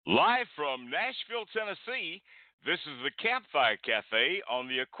Live from Nashville, Tennessee, this is the Campfire Cafe on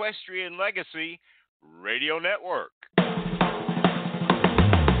the Equestrian Legacy Radio Network.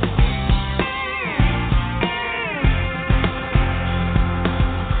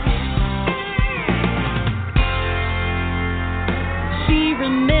 She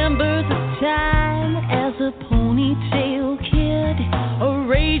remembers a time as a ponytail kid, a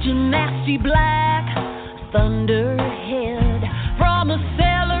raging nasty black thunderhead. From a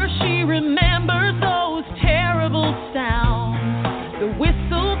cellar she remembers those terrible sounds, the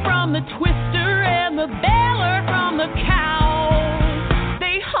whistle from the twister and the beller from the cow.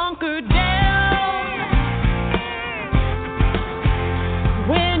 They hunkered down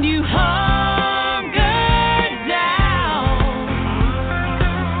when you hunker down.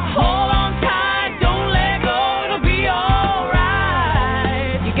 Hold on tight, don't let go, it'll be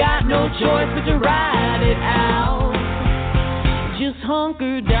alright. You got no choice but to ride it out. Just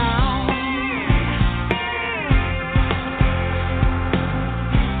hunker down.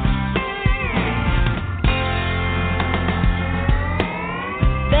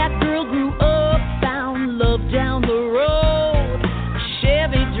 That girl grew up, found love down the road. A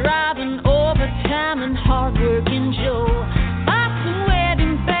Chevy driving overtime and hard-working Joe. Bought some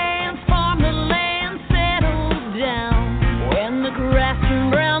wedding bands, farmed the land, settled down. When the grass turned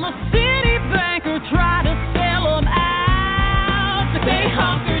brown, the city banker tried to sell them out. But they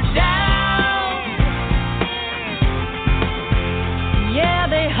hunkered down. Yeah,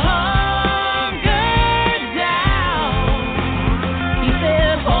 they hunkered down. He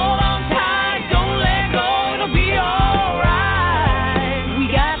said, hold on tight, don't let go, it'll be alright.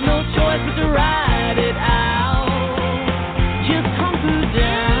 We got no choice but to ride it out. Just hunker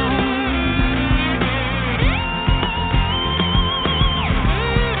down.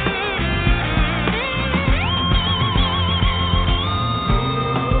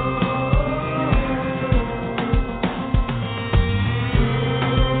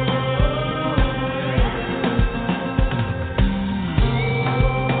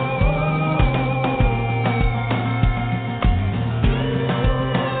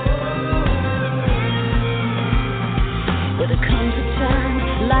 But there comes a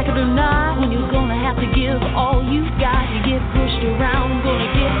time, like it or not, when you're gonna have to give all you've got. You get pushed around, gonna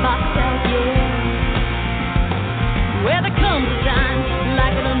get boxed out, yeah. Well, there comes a time,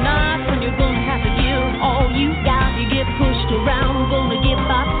 like it or not, when you're gonna have to give all you've got. You get pushed around, gonna get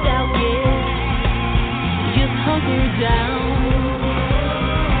boxed out, yeah. Just hunker down.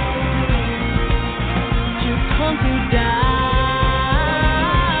 Just hunker down.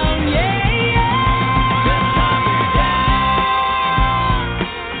 Yeah, yeah. Just hunker down.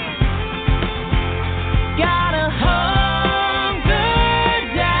 Gotta hunker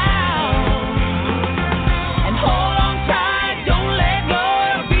down. And hold on tight, don't let go,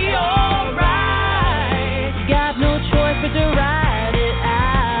 it'll be alright. Got no choice but to ride it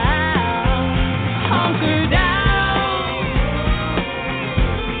out. Hunker down.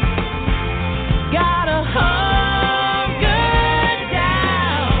 Gotta hunker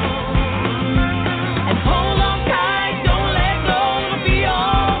down. And hold on tight, don't let go, it'll be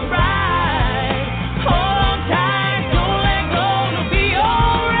alright. Hold on tight, don't let go, it'll be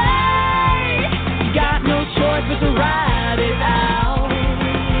alright. Got no choice but to ride it out.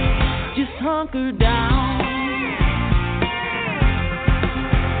 Just hunker down.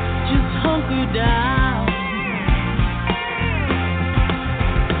 Just hunker down.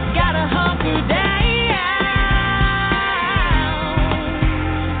 Gotta hunker down.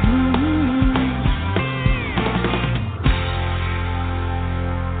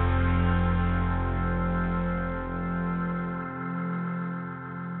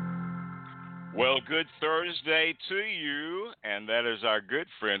 Well, good Thursday to you, and that is our good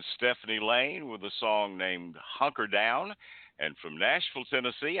friend Stephanie Lane with a song named Hunker Down. And from Nashville,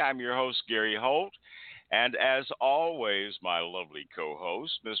 Tennessee, I'm your host, Gary Holt. And as always, my lovely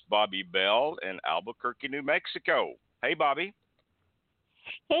co-host, Miss Bobbi Bell in Albuquerque, New Mexico. Hey, Bobbi.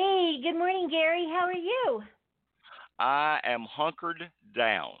 Hey, good morning, Gary. How are you? I am hunkered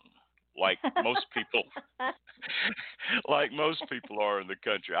down, like most people, like most people are in the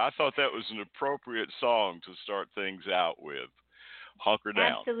country. I thought that was an appropriate song to start things out with. Hunker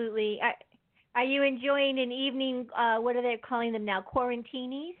down. Absolutely. Are you enjoying an evening, what are they calling them now,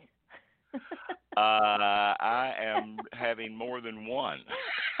 quarantinis? I am having more than one.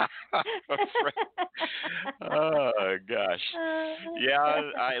 Oh, gosh. Yeah,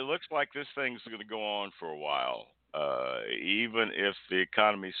 it looks like this thing's going to go on for a while. Even if the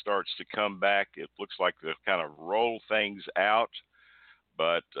economy starts to come back, it looks like they'll kind of roll things out.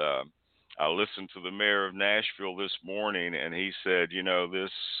 But I listened to the mayor of Nashville this morning, and he said,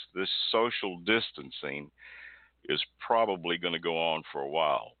 this social distancing is probably going to go on for a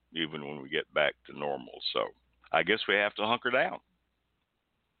while, even when we get back to normal. So I guess we have to hunker down.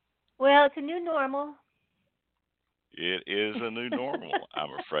 Well, it's a new normal. It is a new normal,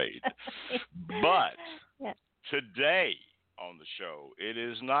 I'm afraid. But yeah. Today on the show, it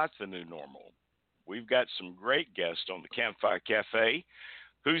is not the new normal. We've got some great guests on the Campfire Cafe.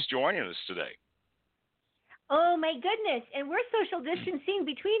 Who's joining us today? Oh, my goodness. And we're social distancing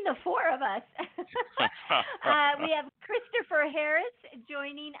between the four of us. We have Christopher Harris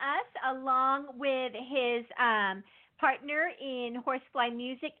joining us, along with his partner in Horsefly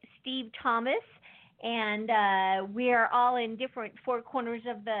Music, Steve Thomas. And we are all in different four corners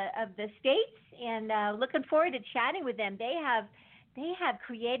of the states, and looking forward to chatting with them. They have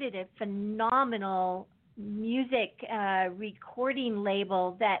created a phenomenal music recording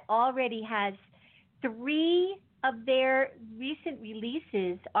label that already has 3 of their recent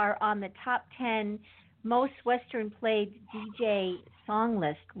releases are on the top 10 most Western played DJ song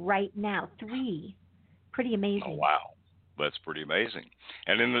list right now. 3. Pretty amazing. Oh, wow. That's pretty amazing.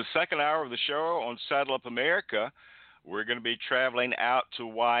 And in the second hour of the show on Saddle Up America, we're going to be traveling out to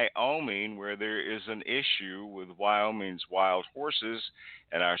Wyoming, where there is an issue with Wyoming's wild horses,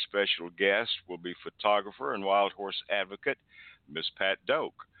 and our special guest will be photographer and wild horse advocate, Miss Pat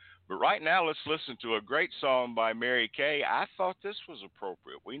Doak. But right now, let's listen to a great song by Mary Kay. I thought this was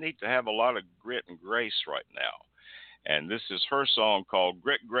appropriate. We need to have a lot of grit and grace right now. And this is her song called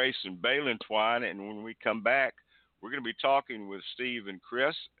Grit, Grace, and Balin Twine. And when we come back, we're going to be talking with Steve and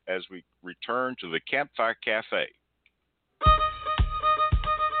Chris as we return to the Campfire Cafe.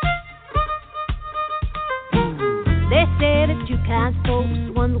 They say there's 2 kinds of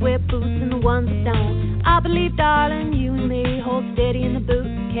folks, ones wear boots and the ones that don't. I believe, darling, you and me hold steady in the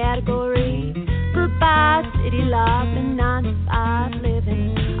boot category. Goodbye, city life and 9-to-5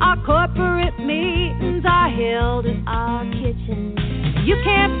 living. Our corporate meetings are held in our kitchen. You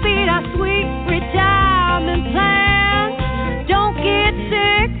can't beat our sweet retirement plan. Don't get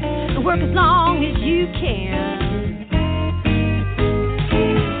sick and work as long as you can.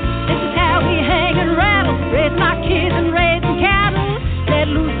 This is how we hang and rattle, raise my kids and raising cattle. Let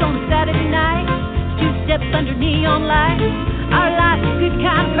loose on Saturday night, 2 steps under neon lights. Our life's a good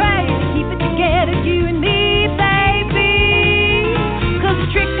kind of crazy, keep it together, you and me, baby. 'Cause the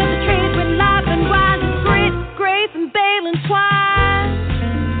trick of the trade when life and wine is grit, grace, and balin twine.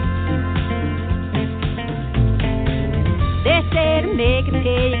 They say to make it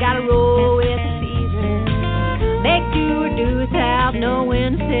pay, you gotta roll with the season. Make do or do without, know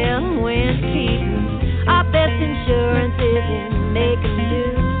when to sell and when to keep. Our best insurance is in making do.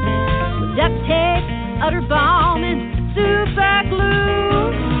 With duct tape, utter balm, and super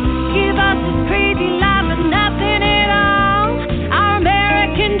glue. Give us this crazy life with nothing at all. Our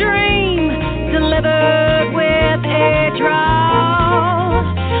American dream delivered with a draw.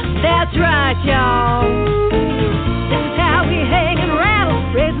 That's right, y'all.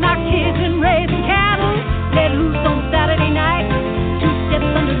 Raising our kids and raising cattle. Let loose on Saturday night, 2 steps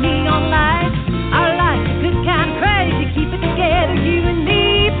under neon lights. Our life's a good kind of crazy, keep it together, you and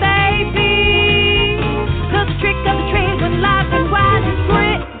me, baby. 'Cause the trick of the trade when life and wise is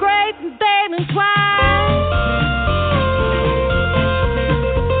grit, grace, and balin twine.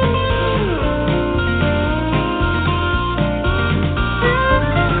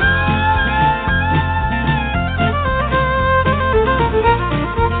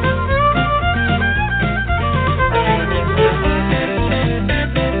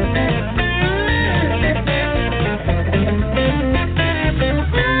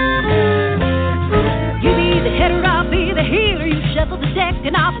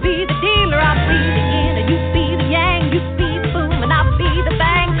 And I'll be the dealer, I'll be the yin, and you be the yang, you be the boom, and I'll be the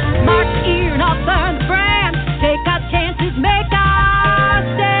bang. Mark the ear and I'll burn the brand. Take our chances, make our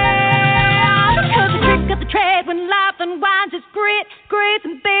stand. Because the trick of the trade when life unwinds is grit, grace,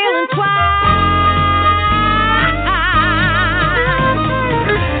 and balin twine.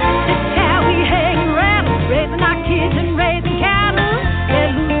 This is how we hang and rattle, raising our kids and raising cattle.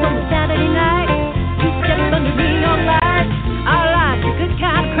 Let loose on the Saturday night, 2 steps under neon lights. Our life's a good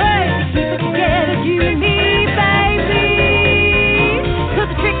kind of crazy, keep it together, you and me, baby. 'Cause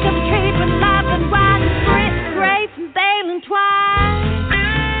the trick of the trade when life and wine is grit, grace, and balin twine.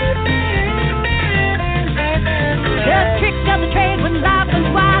 The trick of the trade when life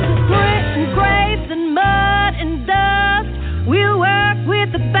and wine is grit and grace and mud and dust. We'll work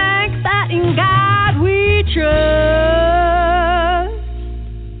with the bank that in God we trust.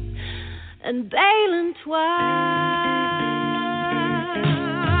 And balin twine.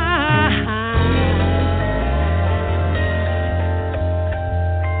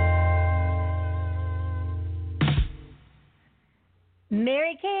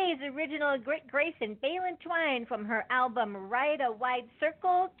 Mary Kay's original Grace and Balin Twine from her album Ride a Wide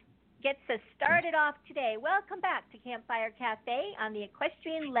Circle gets us started off today. Welcome back to Campfire Cafe on the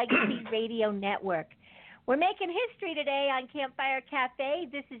Equestrian Legacy Radio Network. We're making history today on Campfire Cafe.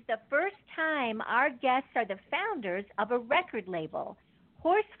 This is the first time our guests are the founders of a record label,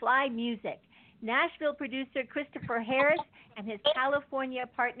 Horsefly Music. Nashville producer Christopher Harris and his California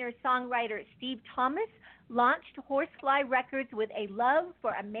partner songwriter Steve Thomas launched Horsefly Records with a love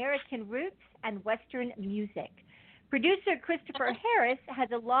for American roots and Western music. Producer Christopher Harris has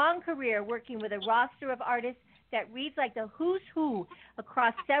a long career working with a roster of artists that reads like the who's who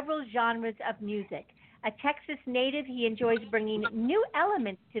across several genres of music. A Texas native, he enjoys bringing new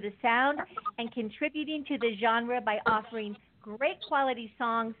elements to the sound and contributing to the genre by offering great quality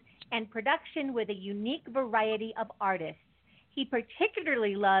songs and production with a unique variety of artists. He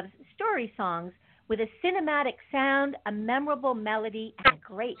particularly loves story songs with a cinematic sound, a memorable melody, and a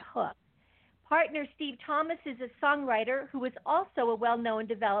great hook. Partner Steve Thomas is a songwriter who is also a well-known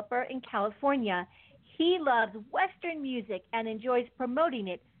developer in California. He loves Western music and enjoys promoting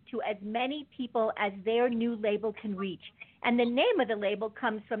it to as many people as their new label can reach. And the name of the label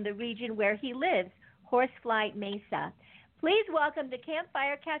comes from the region where he lives, Horsefly Mesa. Please welcome to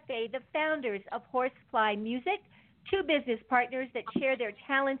Campfire Cafe the founders of Horsefly Music, two business partners that share their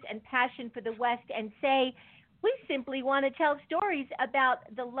talents and passion for the West and say, we simply want to tell stories about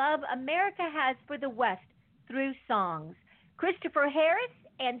the love America has for the West through songs. Christopher Harris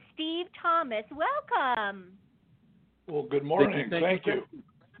and Steve Thomas, welcome. Well, good morning. Thank you.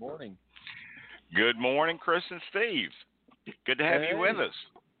 Good morning. Good morning, Chris and Steve. Good to have you with us.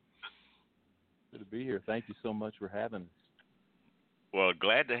 Good to be here. Thank you so much for having us. Well,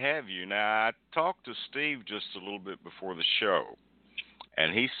 glad to have you. Now, I talked to Steve just a little bit before the show,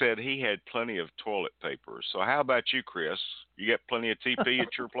 and he said he had plenty of toilet paper. So how about you, Chris? You got plenty of TP at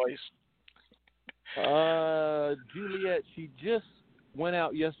your place? Juliet, she just went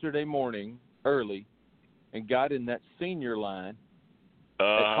out yesterday morning early and got in that senior line at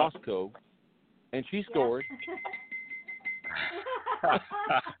Costco, and she scored.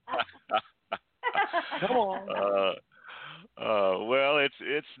 Come on. Well,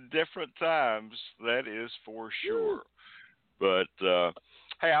 it's different times, that is for sure. But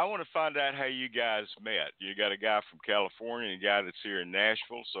hey, I want to find out how you guys met. You got a guy from California and a guy that's here in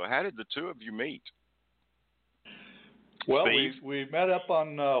Nashville. So how did the two of you meet? Well, we met up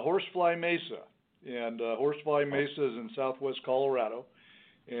on Horsefly Mesa, and Horsefly Mesa is in southwest Colorado,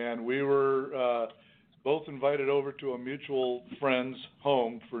 and we were both invited over to a mutual friend's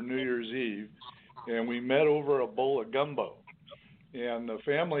home for New Year's Eve, and we met over a bowl of gumbo. And the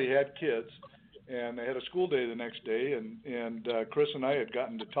family had kids, and they had a school day the next day, and Chris and I had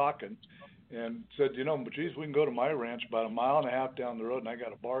gotten to talking and said, geez, we can go to my ranch about 1.5 miles down the road, and I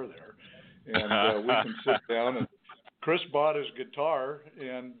got a bar there, and we can sit down. And Chris bought his guitar,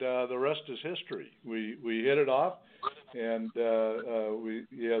 and the rest is history. We hit it off, and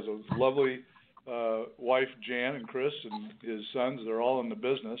he has a lovely wife, Jan, and Chris, and his sons. They're all in the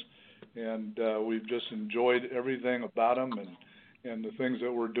business, and we've just enjoyed everything about them and the things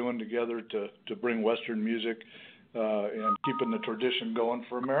that we're doing together to bring Western music and keeping the tradition going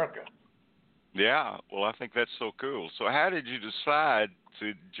for America. Yeah, well, I think that's so cool. So how did you decide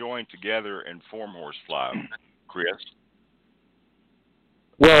to join together and form Horsefly, Chris?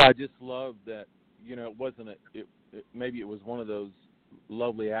 Well, I just love that, it wasn't maybe it was one of those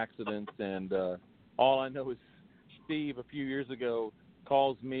lovely accidents, and all I know is Steve a few years ago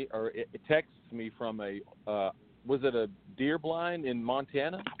calls me or it texts me from was it a deer blind in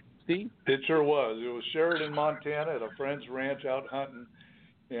Montana, Steve? It sure was. It was Sheridan, Montana, at a friend's ranch out hunting,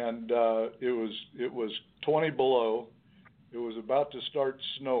 and it was 20 below. It was about to start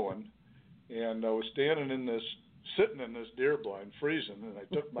snowing, and I was sitting in this deer blind, freezing, and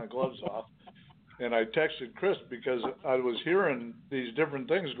I took my gloves off, and I texted Chris because I was hearing these different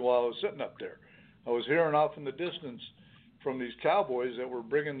things while I was sitting up there. I was hearing off in the distance from these cowboys that were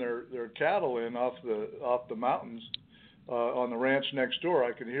bringing their cattle in off the mountains on the ranch next door.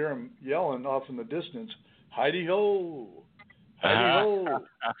 I could hear them yelling off in the distance, "Heidi ho, Heidi ho!"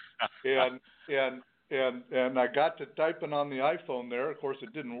 and I got to typing on the iPhone there. Of course,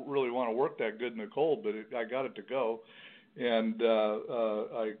 it didn't really want to work that good in the cold, but I got it to go. And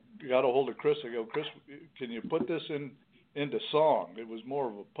I got a hold of Chris. I go, Chris, can you put this into song? It was more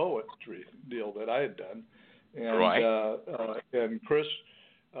of a poetry deal that I had done. And, right. And Chris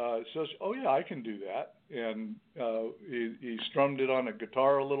says, oh, yeah, I can do that. And he strummed it on a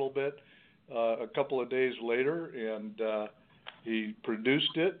guitar a little bit a couple of days later, and he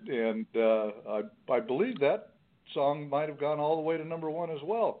produced it. And I believe that song might have gone all the way to #1 as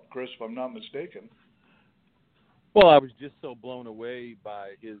well, Chris, if I'm not mistaken. Well, I was just so blown away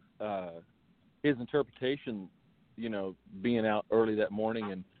by his interpretation, you know, being out early that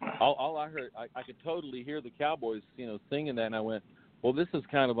morning, and all I heard, I could totally hear the Cowboys, you know, singing that, and I went, well, this is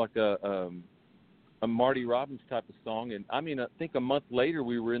kind of like a Marty Robbins type of song. And I mean, I think a month later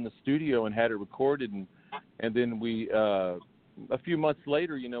we were in the studio and had it recorded, and then we a few months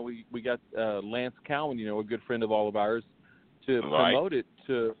later, you know, we got Lance Cowan, you know, a good friend of all of ours, to promote it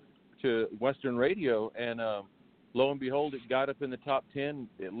to Western Radio, and lo and behold, it got up in the top 10,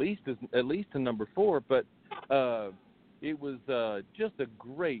 at least to #4. But it was just a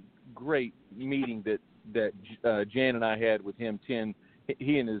great meeting that Jan and I had with him.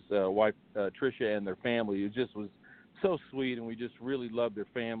 He and his wife Tricia and their family. It just was so sweet, and we just really loved their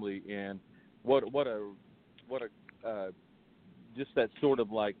family. And what a just that sort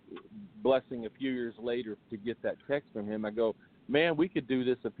of like blessing a few years later to get that text from him. I go, man, we could do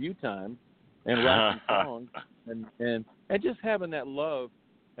this a few times and write some songs, and just having that love.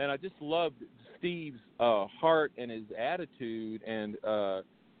 And I just loved Steve's heart and his attitude and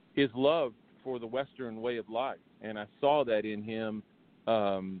his love for the Western way of life. And I saw that in him.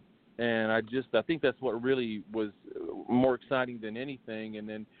 And I think that's what really was more exciting than anything. And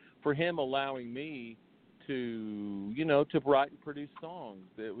then for him allowing me to, you know, to write and produce songs,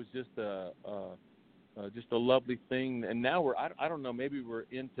 it was just a lovely thing. And now I don't know, maybe we're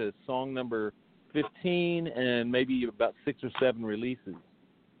into song number 15 and maybe about 6 or 7 releases.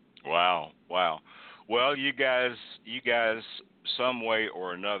 Wow. Well, you guys, some way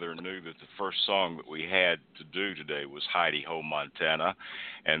or another knew that the first song that we had to do today was Heidi Ho, Montana.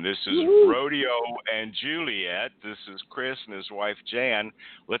 And this is Rodeo and Juliet. This is Chris and his wife, Jan.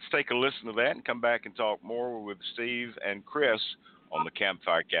 Let's take a listen to that and come back and talk more with Steve and Chris on the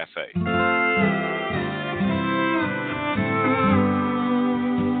Campfire Cafe.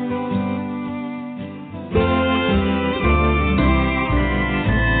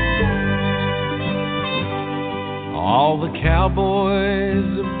 All the cowboys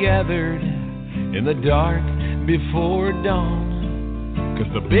have gathered in the dark before dawn,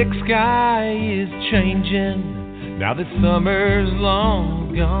 'cause the big sky is changing now that summer's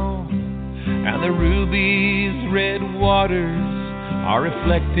long gone, and the ruby's red waters are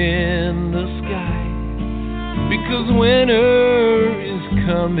reflecting the sky, because winter is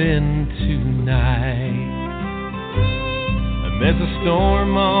coming tonight. And there's a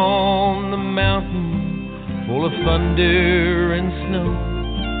storm on the mountain full of thunder and snow,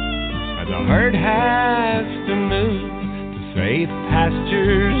 and the herd has to move to safe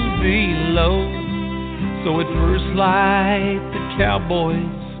pastures below. So at first light the cowboys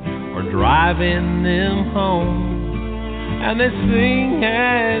are driving them home, and they sing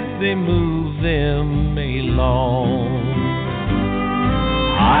as they move them along.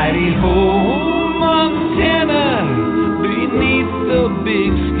 Heidi-ho, Montana, beneath the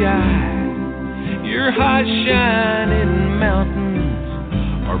big sky, your high shining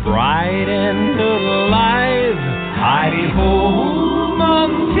mountains are bright and alive. Heidi-ho,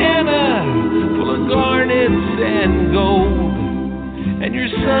 Montana, full of garnets and gold, and your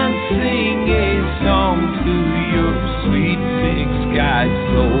sons sing a song to your sweet big sky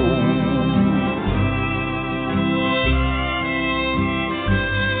soul.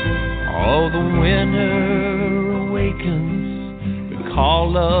 Oh, the winter awakens the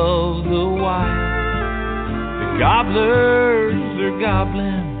call of the wild. Gobblers are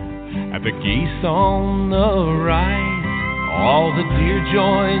gobbling at the geese on the rise. All the deer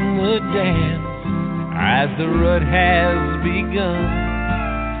join the dance as the rut has begun,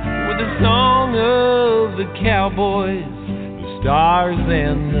 with the song of the cowboys, the stars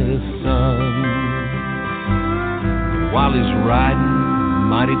and the sun. While he's riding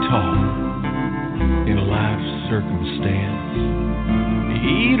mighty tall in a life circumstance,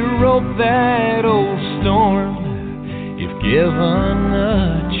 he'd rope that old storm if given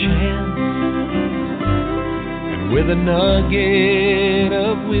a chance. And with a nugget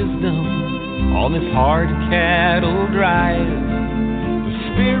of wisdom on this hard cattle drive, the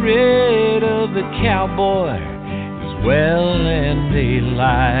spirit of the cowboy is well and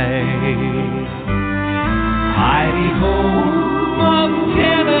alive. Heidi-ho,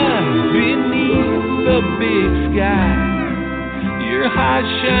 Montana, beneath the big sky, your high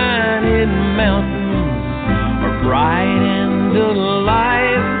shining mountains are bright and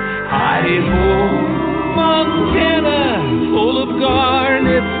alive. Heidi-ho, Montana, full of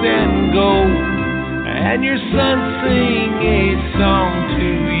garnets and gold, and your sons sing a song to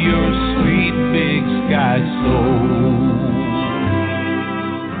your sweet big sky soul.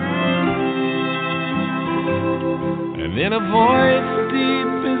 in a voice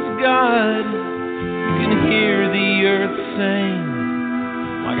deep as God, you can hear the earth sing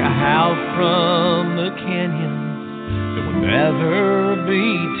like a howl from the canyons that will never be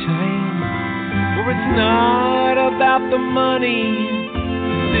tamed. For it's not about the money,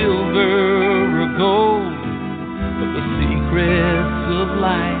 silver or gold, but the secrets of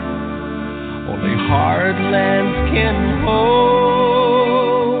life only hard lands can hold.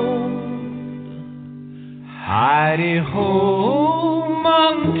 Hidey-ho,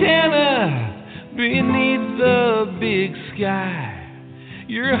 Montana, beneath the big sky,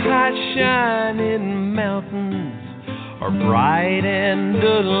 your hot shining mountains are bright and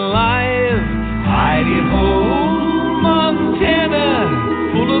alive. Hidey-ho, Montana,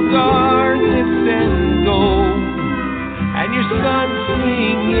 full of gardens and gold, and your sons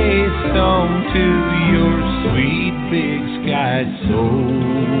sing a song to your sweet big sky soul.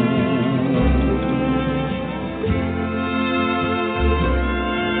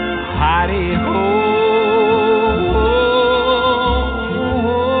 Hidey-ho.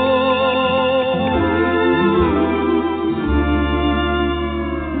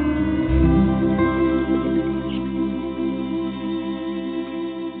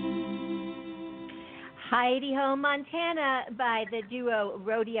 Hidey-ho, Montana by the duo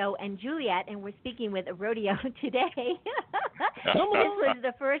Rodeo and Juliet, and we're speaking with Rodeo today. This was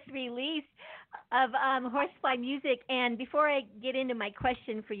the first release of Horsefly music, and before I get into my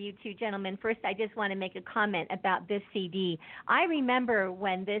question for you two gentlemen, first I just want to make a comment about this CD. I remember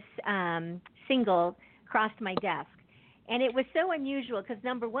when this single crossed my desk, and it was so unusual because,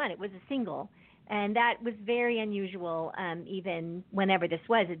 number one, it was a single. And that was very unusual, even whenever this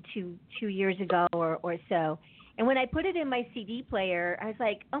was, 2 years ago or so. And when I put it in my CD player, I was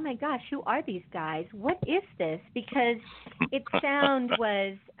like, oh, my gosh, who are these guys? What is this? Because its sound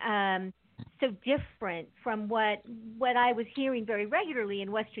was so different from what I was hearing very regularly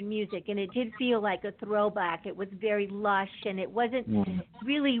in Western music. And it did feel like a throwback. It was very lush, and it wasn't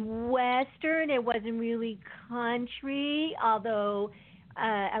really Western. It wasn't really country, although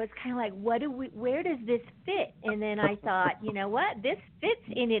I was kind of like, where does this fit? And then I thought, you know what? This fits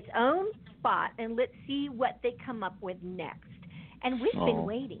in its own spot, and let's see what they come up with next. And we've been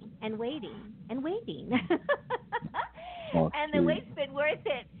waiting and waiting and waiting. And the wait's been worth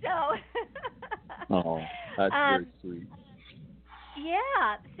it. So that's very sweet.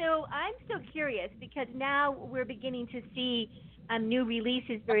 Yeah. So I'm so curious because now we're beginning to see new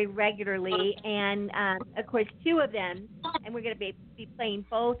releases very regularly, and of course 2 of them, and we're going to be playing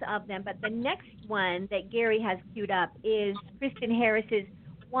both of them, but the next one that Gary has queued up is Kristyn Harris's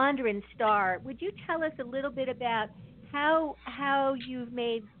Wandering Star. Would you tell us a little bit about how you've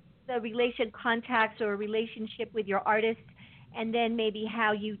made the contacts or relationship with your artists, and then maybe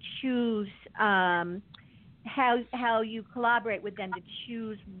how you choose how you collaborate with them to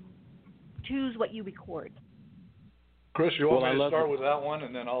choose what you record? Chris, you want me to start with that one,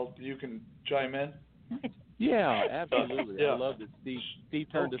 and then you can chime in? Yeah, absolutely. I love that Steve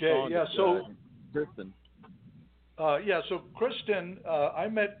turned us on to Kristyn. So Kristyn, I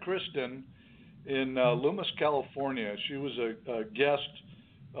met Kristyn in Loomis, California. She was a guest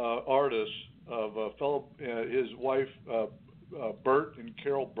artist of his wife, Bert and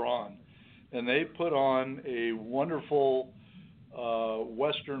Carol Braun, and they put on a wonderful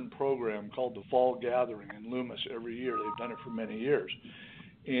Western program called the Fall Gathering in Loomis every year. They've done it for many years.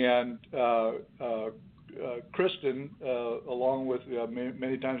 And Kristyn, along with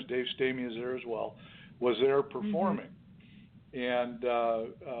many times Dave Stamey is there as well, was there performing. And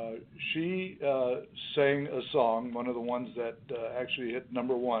she sang a song, one of the ones that actually hit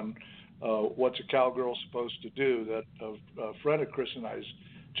number 1, What's a Cowgirl Supposed to Do, that a friend of Chris and I's,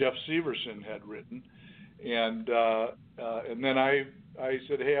 Jeff Severson, had written. And then I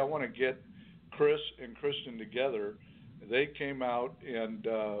said, hey, I want to get Chris and Kristyn together. They came out and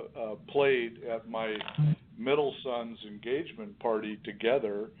played at my middle son's engagement party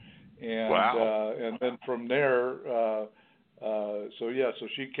together. And wow. And then from there, so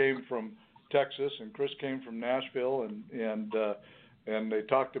she came from Texas and Chris came from Nashville, and they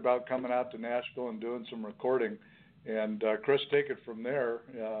talked about coming out to Nashville and doing some recording. And Chris, take it from there.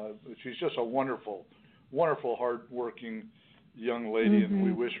 She's just a wonderful, hard-working young lady, and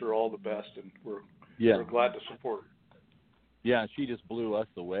we wish her all the best, and we're glad to support her. Yeah, she just blew us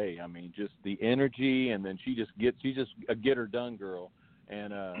away. I mean, just the energy, and then she's just a get-her-done girl,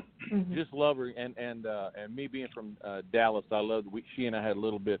 and just love her. And me being from Dallas, I love she and I had a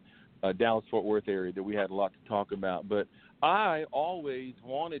little bit Dallas-Fort Worth area that we had a lot to talk about. But I always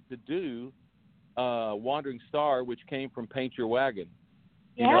wanted to do Wandering Star, which came from Paint Your Wagon.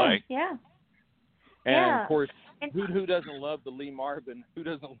 Yeah. And of course, who doesn't love the Lee Marvin? Who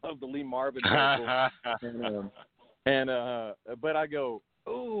doesn't love the Lee Marvin vocal? But I go,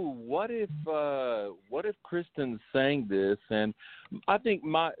 oh, what if Kristyn sang this? And I think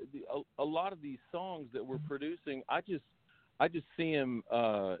a lot of these songs that we're producing, I just see them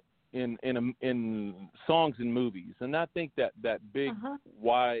in songs and movies, and I think that big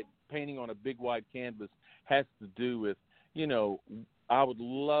wide painting on a big wide canvas has to do with, I would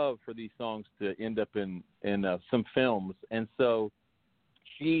love for these songs to end up in some films, and so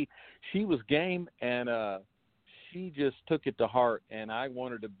she was game, and she just took it to heart, and I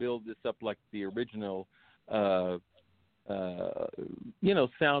wanted to build this up like the original,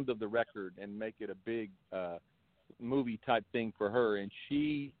 sound of the record and make it a big movie type thing for her, and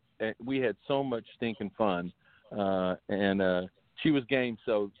we had so much stinking fun, and she was game,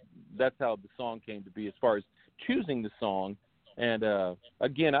 so that's how the song came to be as far as choosing the song. And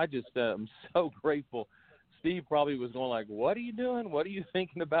again, I just am so grateful. Steve probably was going like, what are you doing? What are you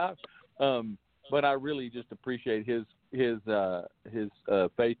thinking about? But I really just appreciate his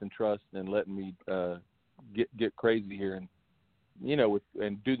faith and trust and letting me get crazy here and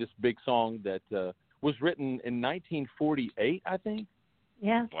and do this big song that was written in 1948, I think.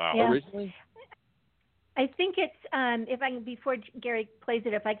 Yeah. Wow. Yeah. Originally. I think it's if I can, before Gary plays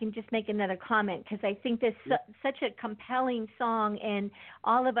it, if I can just make another comment, because I think this such a compelling song, and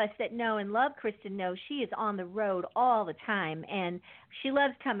all of us that know and love Kristyn know she is on the road all the time, and she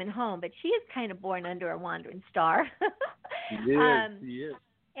loves coming home, but she is kind of born under a wandering star. She is.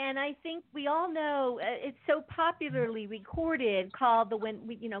 And I think we all know it's so popularly recorded, called the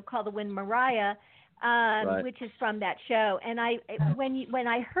Wind Mariah, Right. which is from that show. And when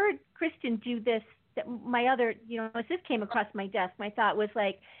I heard Kristyn do this, my other, as this came across my desk, my thought was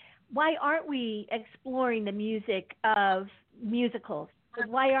like, why aren't we exploring the music of musicals?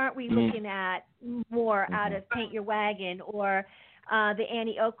 Why aren't we looking at more out of Paint Your Wagon or the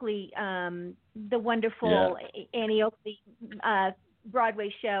Annie Oakley, the wonderful Annie Oakley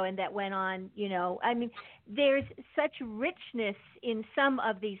Broadway show, and that went on, I mean, there's such richness in some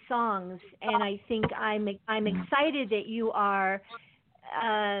of these songs, and I think I'm excited that you are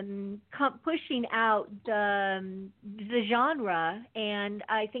pushing out the genre, and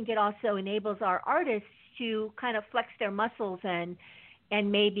I think it also enables our artists to kind of flex their muscles and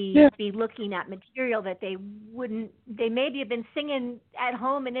maybe be looking at material that they maybe have been singing at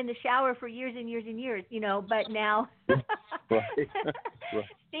home and in the shower for years and years and years, but now still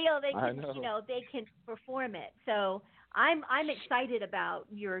they can, they can perform it. So I'm excited about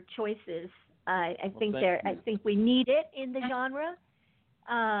your choices. I think we need it in the genre.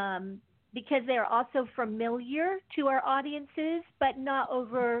 Because they're also familiar to our audiences, but not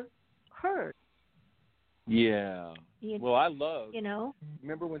overheard. Yeah. Well, I love.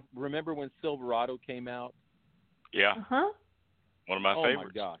 Remember when Silverado came out? Yeah. One of my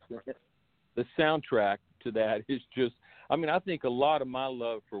favorites. Oh my gosh, the soundtrack to that is just. I mean, I think a lot of my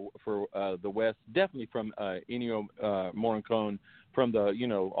love for the West, definitely from Ennio Morricone, from the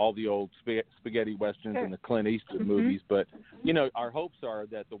all the old spaghetti westerns and the Clint Eastwood movies. But our hopes are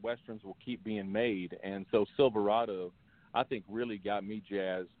that the westerns will keep being made, and so Silverado, I think, really got me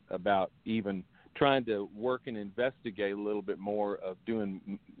jazzed about even trying to work and investigate a little bit more of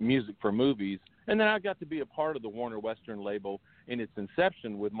doing music for movies. And then I got to be a part of the Warner Western label in its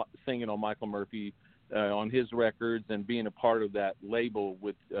inception with singing on Michael Murphey on his records and being a part of that label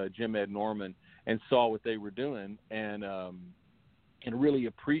with Jim Ed Norman, and saw what they were doing and really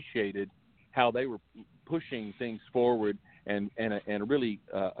appreciated how they were pushing things forward and really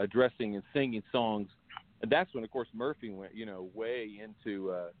addressing and singing songs. And that's when, of course, Murphy went, way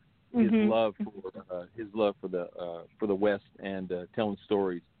into his love for the West and telling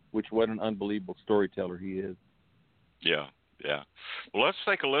stories, which what an unbelievable storyteller he is. Yeah. Well, let's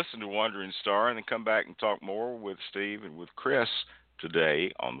take a listen to Wandering Star and then come back and talk more with Steve and with Chris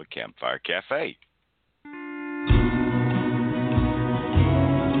today on the Campfire Cafe.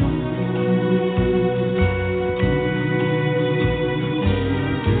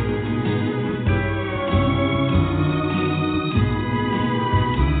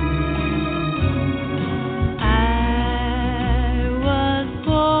 I was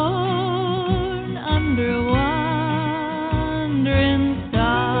born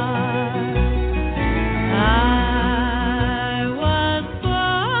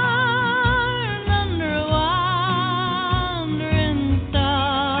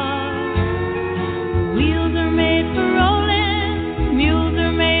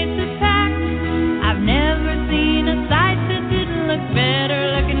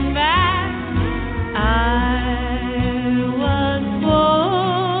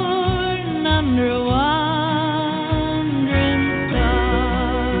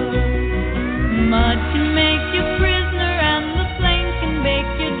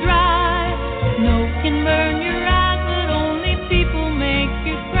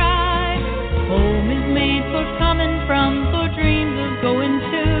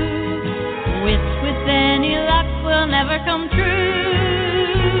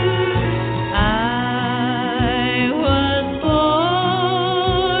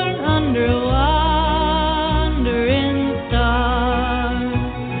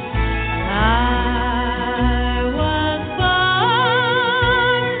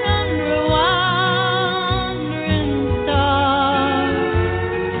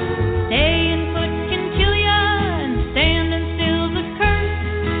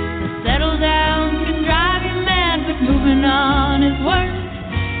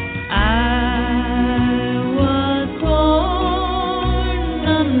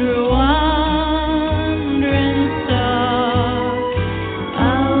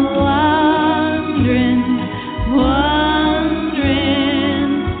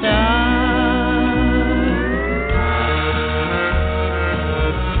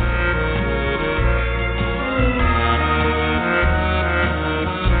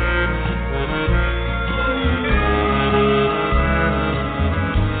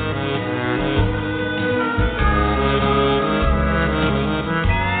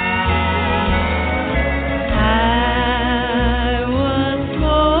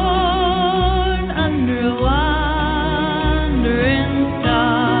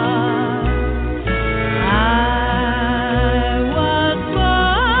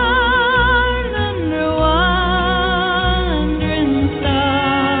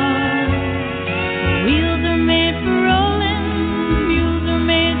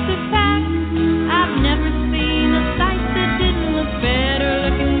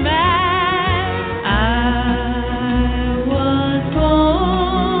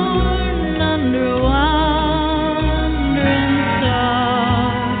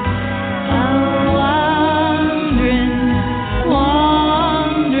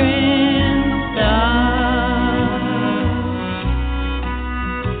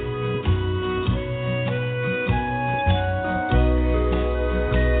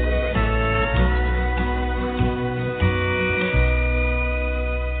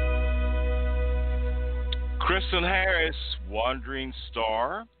Kristyn Harris, Wandering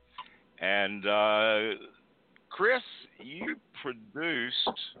Star. And Chris, you produced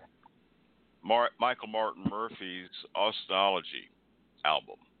Michael Martin Murphey's Osteology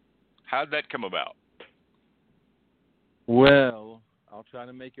album. How did that come about? Well, I'll try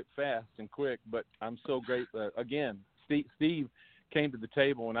to make it fast and quick, but I'm so grateful. Again, Steve came to the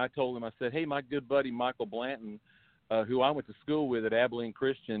table, and I told him, I said, hey, my good buddy Michael Blanton, who I went to school with at Abilene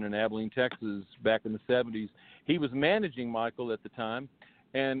Christian in Abilene, Texas, back in the 70s, he was managing Michael at the time,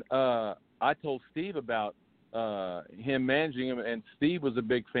 and I told Steve about him managing him, and Steve was a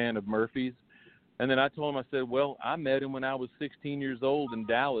big fan of Murphy's. And then I told him, I said, well, I met him when I was 16 years old in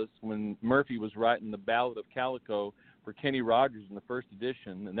Dallas when Murphy was writing the Ballad of Calico for Kenny Rogers in the first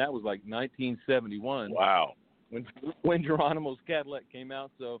edition, and that was like 1971. Wow. When Geronimo's Cadillac came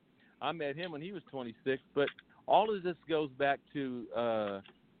out. So I met him when he was 26. But all of this goes back to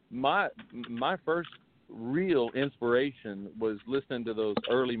my first real inspiration was listening to those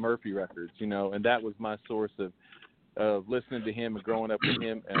early Murphy records, you know, and that was my source of listening to him and growing up with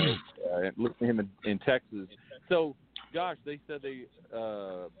him and listening to him in Texas. So, gosh, they said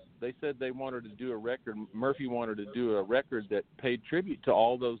they wanted to do a record. Murphy wanted to do a record that paid tribute to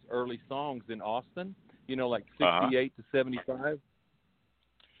all those early songs in Austin, you know, like 68 to 75.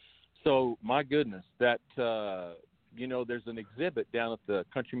 So, my goodness, that you know, there's an exhibit down at the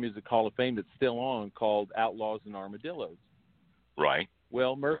Country Music Hall of Fame that's still on called Outlaws and Armadillos. Right.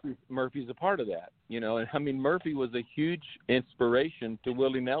 Well, Murphy's a part of that, you know. And I mean, Murphy was a huge inspiration to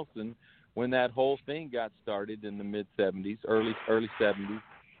Willie Nelson when that whole thing got started in the mid-'70s, early '70s.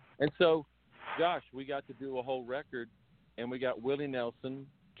 And so, gosh, we got to do a whole record, and we got Willie Nelson,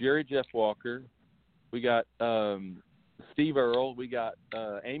 Jerry Jeff Walker, we got Steve Earle, we got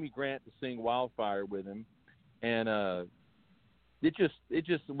Amy Grant to sing Wildfire with him, and it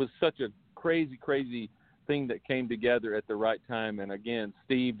just was such a crazy thing that came together at the right time. And again,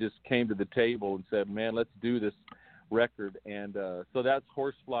 Steve just came to the table and said, man, let's do this record. And so that's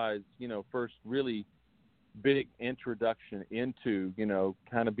Horsefly's, you know, first really big introduction into, you know,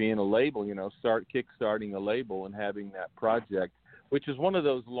 kind of being a label, you know, kickstarting a label and having that project, which is one of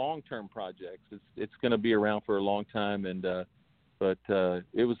those long-term projects. It's going to be around for a long time. And but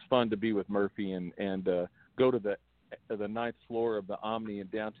it was fun to be with Murphy and go to the ninth floor of the Omni in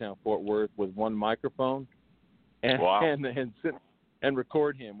downtown Fort Worth with one microphone and wow. and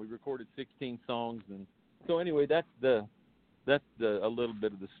record him. We recorded 16 songs, and so anyway, that's a little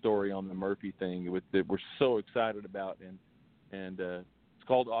bit of the story on the Murphy thing that we're so excited about, and it's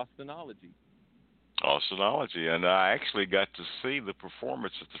called Austinology. Austinology, and I actually got to see the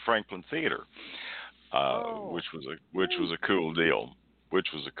performance at the Franklin Theater, which was a cool deal.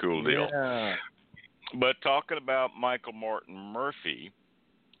 Yeah. But talking about Michael Martin Murphey,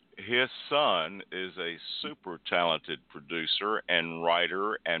 his son is a super talented producer and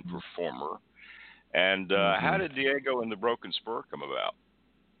writer and performer. And how did Diego and the Broken Spur come about?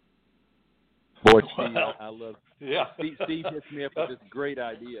 Boy, Steve, I love it. Yeah. Steve hits me up with this great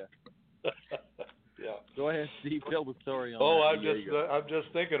idea. Yeah. Go ahead, Steve. Tell the story on that. I'm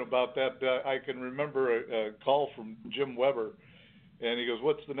just thinking about that. I can remember a call from Jim Weber. And he goes,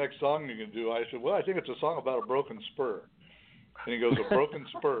 what's the next song you're going to do? I said, well, I think it's a song about a broken spur. And he goes, a broken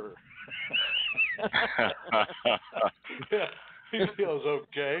spur. Yeah, he feels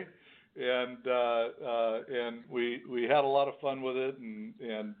okay. And we had a lot of fun with it, and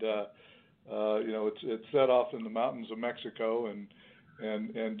it's set off in the mountains of Mexico,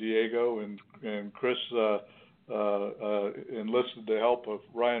 and Diego and Chris enlisted the help of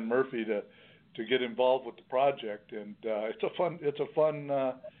Ryan Murphey to get involved with the project, and it's a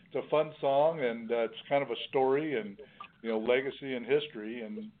fun song, and it's kind of a story and legacy and history,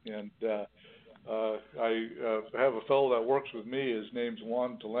 and I have a fellow that works with me. His name's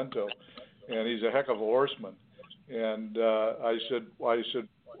Juan Talento, and he's a heck of a horseman. And I said,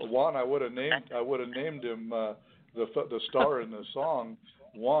 Juan, I would have named him the star in the song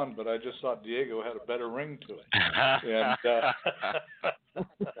Juan, but I just thought Diego had a better ring to it. And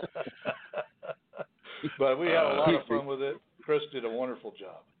but we had a lot of fun with it. Chris did a wonderful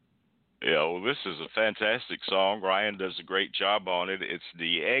job. Yeah, well, this is a fantastic song. Ryan does a great job on it. It's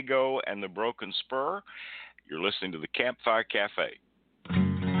Diego and the Broken Spur. You're listening to the Campfire Cafe.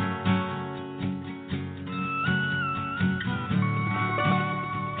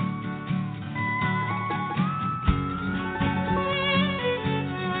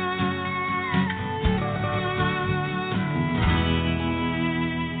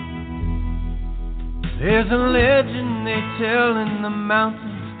 There's a legend they tell in the mountains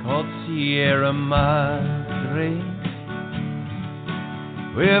called Sierra Madre,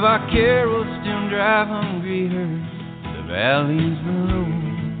 where vaqueros still drive hungry herds the valleys below.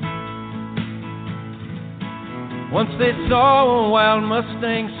 Once they saw a wild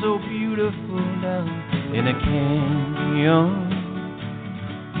Mustang so beautiful down in a canyon,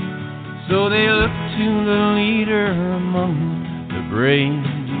 so they looked to the leader among the brave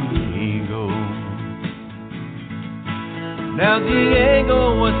Diego. Now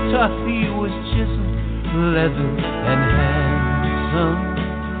Diego was tough, he was chiseled, leather and handsome,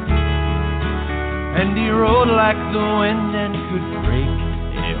 and he rode like the wind and could break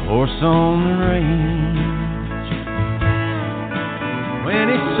any horse on the range. When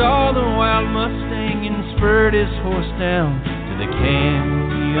he saw the wild Mustang and spurred his horse down to the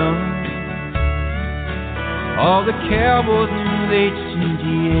canyon, all the cowboys knew they'd seen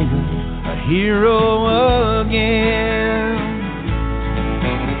Diego a hero again.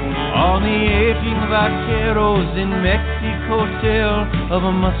 All the aging vaqueros in Mexico tell of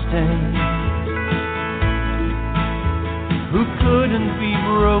a Mustang who couldn't be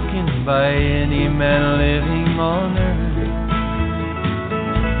broken by any man living on earth.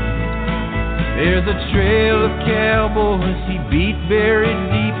 There's a trail of cowboys he beat buried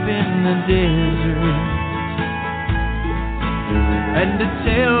deep in the desert, and the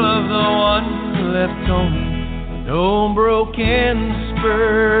tale of the one who left on no broken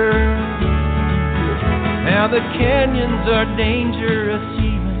spur. Now the canyons are dangerous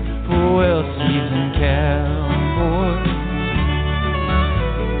even for well-seasoned cowboys,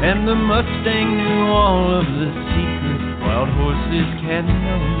 and the Mustang knew all of the secrets wild horses can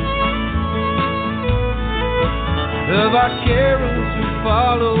know. The vaqueros who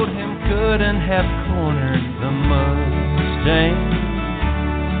followed him couldn't have cornered the Mustang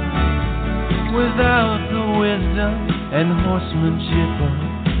without the wisdom and horsemanship of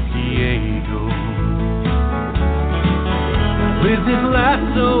Diego. With his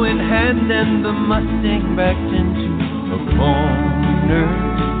lasso in hand and the Mustang backed into a corner,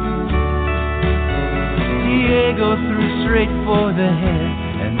 Diego threw straight for the head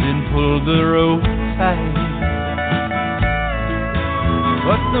and then pulled the rope tight.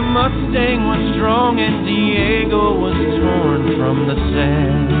 But the Mustang was strong and Diego was torn from the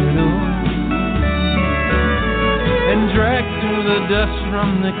saddle and dragged through the dust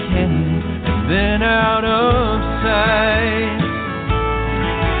from the canyon and then out of sight.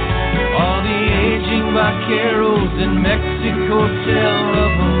 All the aging vaqueros in Mexico tell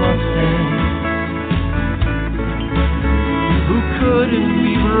of a Mustang who couldn't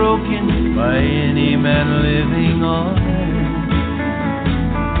be broken by any man living on earth.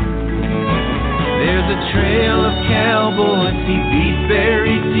 There's a trail of cowboys he beat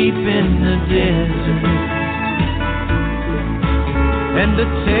buried deep in the desert, and the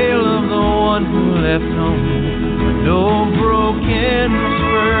tale of the one who left home with no broken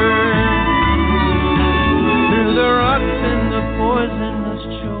spur. Through the rocks and the poisonous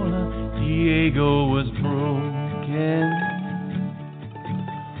cholla, Diego was broken,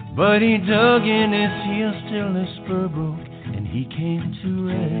 but he dug in his heels till his spur broke and he came to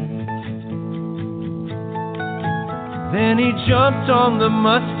rest. Then he jumped on the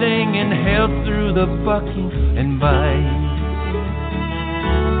Mustang and held through the bucking and bite.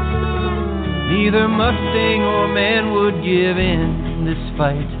 neither Mustang or man would give in this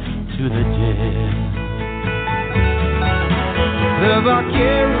fight to the death. The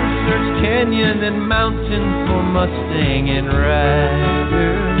vaqueros searched canyon and mountain for Mustang and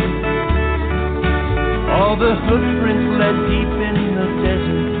rider. All the footprints led deep in the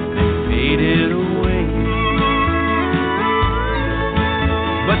desert and faded away.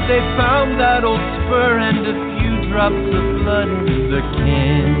 But they found that old spur and a few drops of blood in the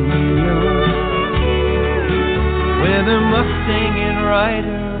canyon, where the Mustang and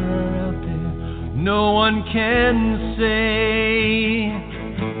rider are out there, no one can say.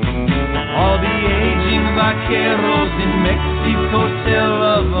 All the aging vaqueros in Mexico tell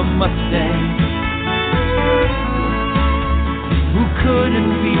of a Mustang who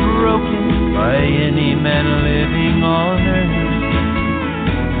couldn't be broken by any man living on earth.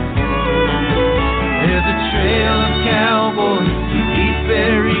 There's a trail of cowboys deep,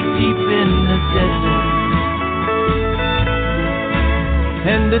 buried deep in the desert,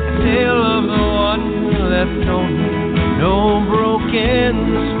 and the tale of the one who left only no broken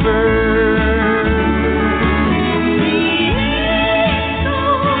spur.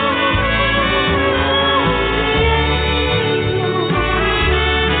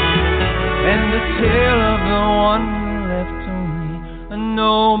 And the tale of the one who left only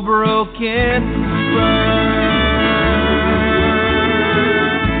no broken spur.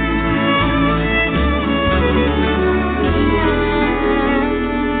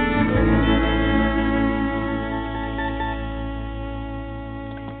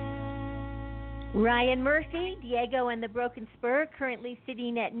 Ryan Murphy, Diego and the Broken Spur, currently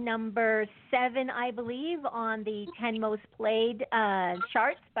sitting at number 7, I believe, on the 10 most played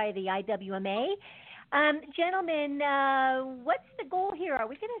charts by the IWMA. Gentlemen, what's the goal here? Are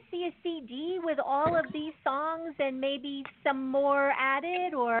we going to see a CD with all of these songs and maybe some more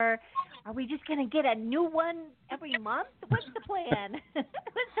added, or are we just going to get a new one every month? What's the plan?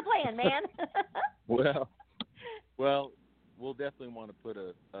 What's the plan, man? Well, we'll definitely want to put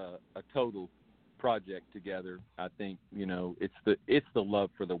a total project together. I think, you know, it's the love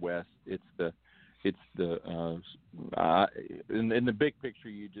for the West. It's the in the big picture,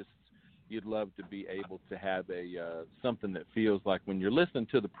 you'd love to be able to have a something that feels like when you're listening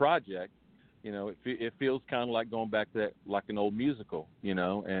to the project, you know, it feels kind of like going back to that, like an old musical, you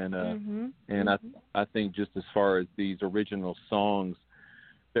know, and I think just as far as these original songs,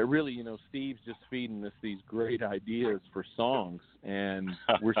 that really, you know, Steve's just feeding us these great ideas for songs, and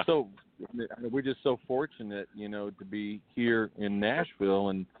we're just so fortunate, you know, to be here in Nashville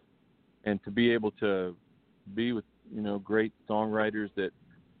and to be able to be with, you know, great songwriters that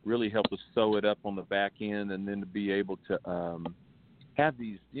really help us sew it up on the back end, and then to be able to have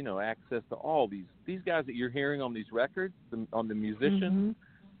these, you know, access to all these guys that you're hearing on these records, on the musicians.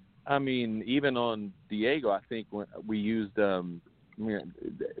 I mean, even on Diego, I think we used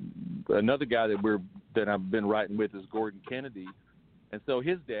another guy that I've been writing with is Gordon Kennedy, and so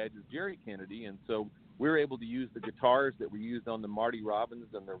his dad is Jerry Kennedy, and so we're able to use the guitars that we used on the Marty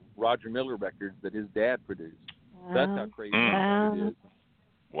Robbins and the Roger Miller records that his dad produced. Wow. That's how crazy it is.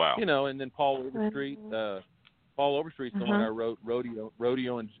 Wow. You know, and then Paul Overstreet's the one I wrote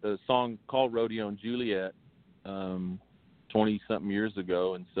Rodeo and a song called Rodeo and Juliet 20-something years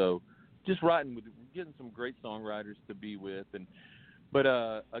ago, and so just getting some great songwriters to be with, but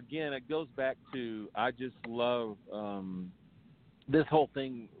again, it goes back to, I just love this whole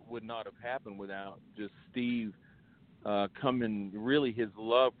thing would not have happened without just Steve coming, really his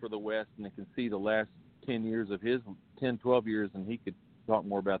love for the West, and I can see the last 10 years of his 10, 12 years, and he could talk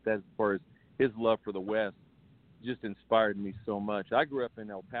more about that as far as his love for the West just inspired me so much. I grew up in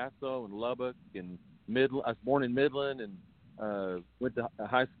El Paso and Lubbock and Midland. I was born in Midland and went to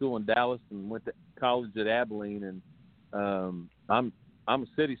high school in Dallas and went to college at Abilene, and I'm a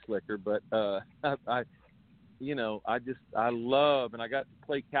city slicker, but I love, and I got to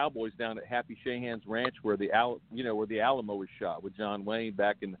play cowboys down at Happy Shahan's Ranch where the Alamo was shot with John Wayne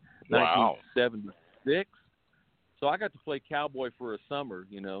back in 1976. So I got to play cowboy for a summer,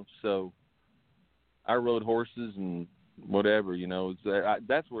 you know. So I rode horses and whatever, you know.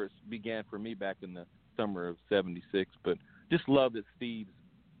 That's where it began for me back in the summer of '76. But just love that Steve's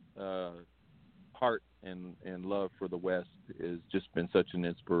heart and love for the West has just been such an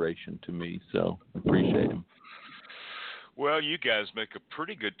inspiration to me. So appreciate him. Well, you guys make a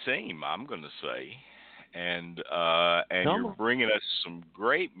pretty good team, I'm going to say, and you're bringing us some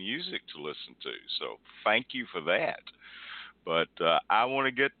great music to listen to. So thank you for that. But I want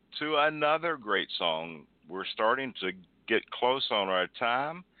to get to another great song. We're starting to get close on our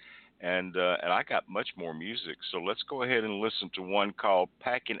time, and I got much more music. So let's go ahead and listen to one called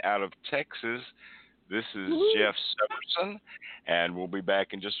 "Packing Out of Texas." This is Jeff Severson, and we'll be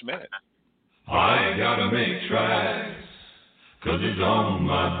back in just a minute. I gotta make tracks, 'cause it's on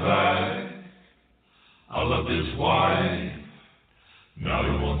my back. I love this wife, now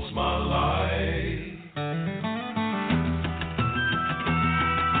he wants my life.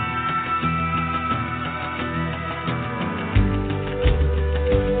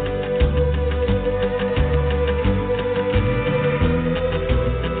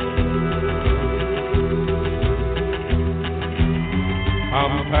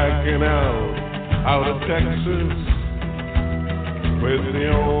 I'm packing out of Texas with the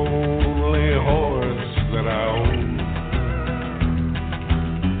only horse that I own.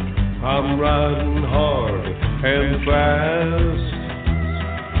 I'm riding hard and fast,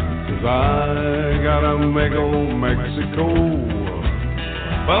 'cause I gotta make old Mexico.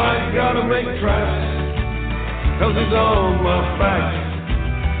 But I gotta make tracks, 'cause it's on my back.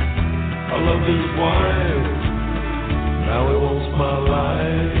 I love this wife, now it wants my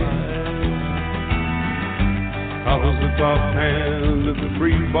life. I was the top hand at the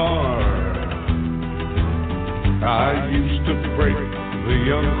free bar. I used to break the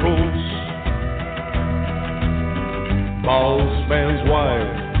young colts. Ballsman's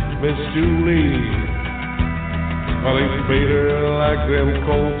wife, Miss Julie, well, he beat her like them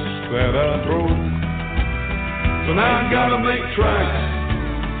colts that I broke. So now I gotta make tracks,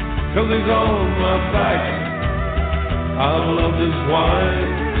 'cause he's on my back. I love this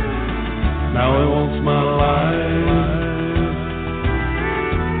wife, now he wants my life.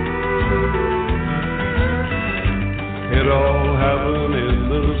 It all happened in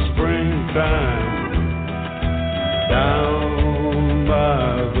the springtime, down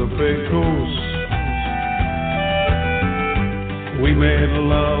by the big coast. We made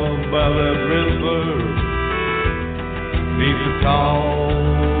love by that river, neath the tall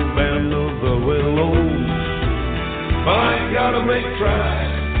bend of the willows. But I ain't gotta make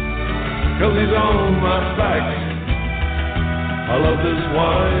tracks, 'cause he's on my back. I love this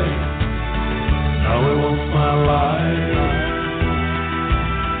wife, now he wants my life.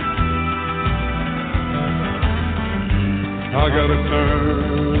 I gotta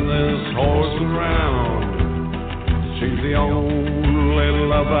turn this horse around. She's the only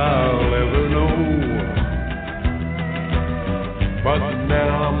love I'll ever know. But now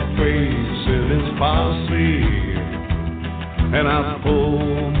I'm facing his posse, and I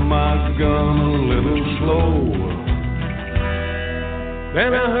pulled my gun a little slow.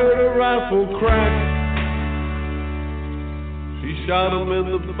 Then I heard a rifle crack. She shot him in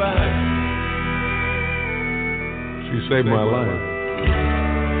the back. She saved my life.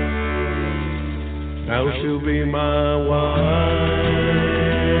 Now she'll be my wife.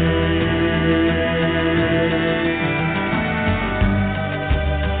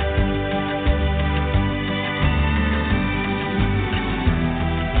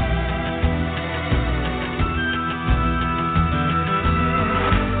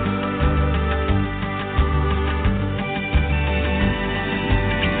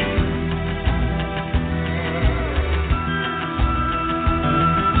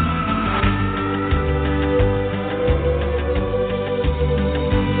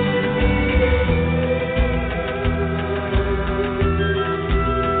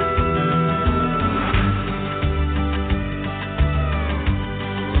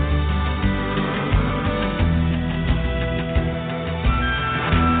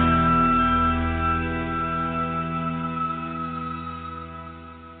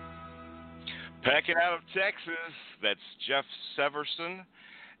 Packing Out of Texas, that's Jeff Severson.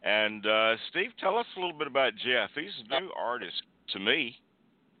 And Steve, tell us a little bit about Jeff. He's a new artist to me.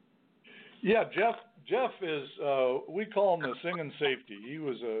 Yeah, Jeff is, we call him the singing safety. He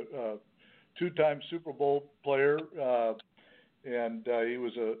was a two-time Super Bowl player, and he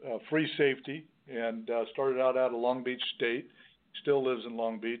was a free safety, and started out of Long Beach State. Still lives in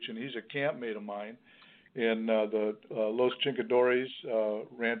Long Beach, and he's a campmate of mine in the Los Chincadores,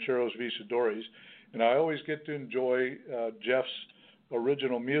 Rancheros Visadores, and I always get to enjoy Jeff's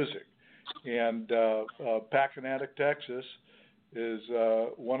original music. And Packing Out of Texas is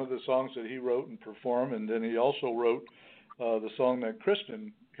one of the songs that he wrote and performed, and then he also wrote the song that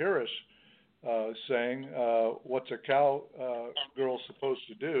Kristyn Harris sang, What's a Cow Girl Supposed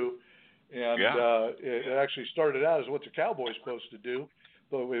to Do? And it actually started out as What's a Cowboy Supposed to Do?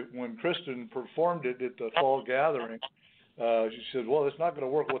 But when Kristyn performed it at the fall gathering, she said, well, it's not going to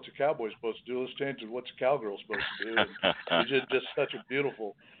work. What's a cowboy supposed to do? Let's change it. What's a cowgirl supposed to do? And she did just such a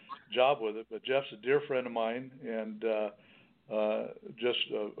beautiful job with it. But Jeff's a dear friend of mine, and just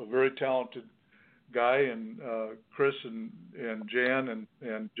a very talented guy, and Chris and Jan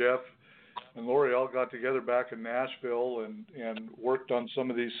and Jeff and Lori all got together back in Nashville and worked on some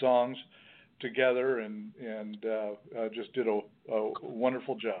of these songs together, and just did a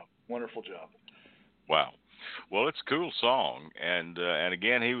wonderful job. Wonderful job. Wow. Well, it's a cool song, and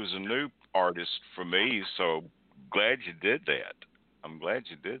again, he was a new artist for me, so glad you did that. I'm glad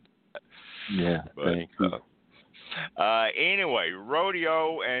you did that. Yeah, thank you. Anyway,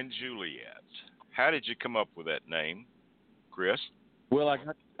 Rodeo and Juliet. How did you come up with that name, Chris? Well, I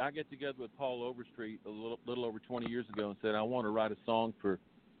got together with Paul Overstreet a little over 20 years ago and said I want to write a song for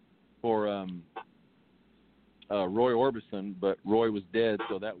Roy Orbison, but Roy was dead,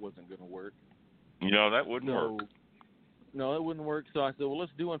 so that wasn't going to work. That wouldn't work. No, it wouldn't work. So I said, well,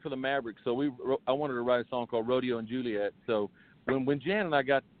 let's do one for the Mavericks. So I wanted to write a song called Rodeo and Juliet. So when Jan and I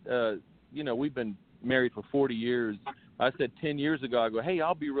got, we've been married for 40 years. I said 10 years ago, I go, hey,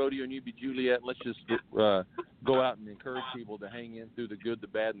 I'll be Rodeo and you be Juliet. Let's just go out and encourage people to hang in through the good, the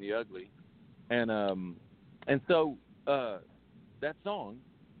bad, and the ugly. And so that song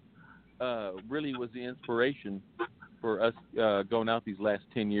really was the inspiration for us going out these last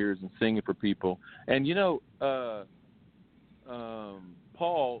 10 years and singing for people. And,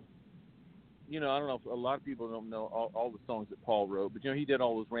 Paul, I don't know if a lot of people don't know all the songs that Paul wrote, but, he did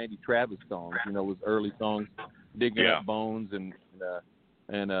all those Randy Travis songs, those early songs, Digging Up Bones and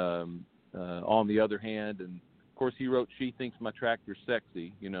On the Other Hand. And, of course, he wrote She Thinks My Tractor's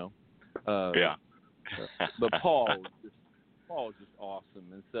Sexy, Yeah. But Paul is just awesome.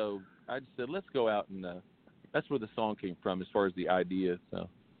 And so I just said, let's go out and that's where the song came from as far as the idea. So.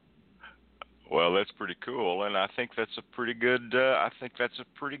 Well, that's pretty cool, and I think that's a pretty good.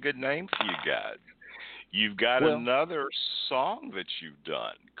 Name for you guys. You've got another song that you've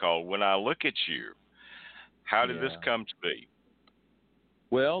done called "When I Look at You." How did this come to be?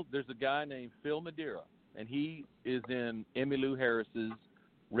 Well, there's a guy named Phil Madeira, and he is in Emmylou Harris's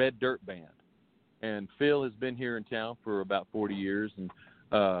Red Dirt Band. And Phil has been here in town for about 40 years, and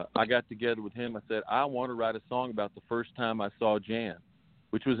I got together with him. I said, I want to write a song about the first time I saw Jan,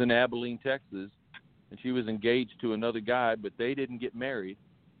 which was in Abilene, Texas, and she was engaged to another guy, but they didn't get married,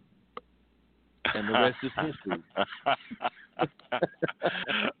 and the rest is history.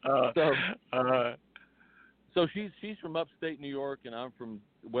 So she's from upstate New York, and I'm from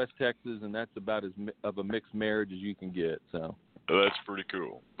West Texas, and that's about as of a mixed marriage as you can get. So that's pretty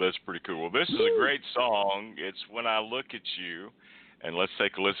cool. Well, this is a great song. It's "When I Look at You," and let's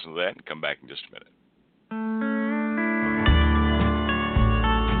take a listen to that and come back in just a minute.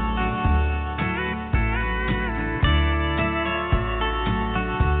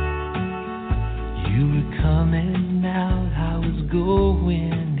 Coming out, I was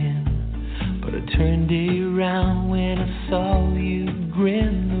going in, but I turned around when I saw you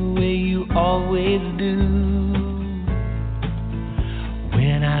grin the way you always do.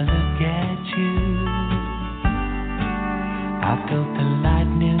 When I look at you, I felt the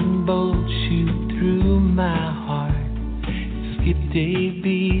lightning bolt shoot through my heart. It skipped a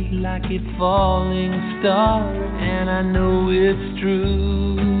beat like a falling star, and I know it's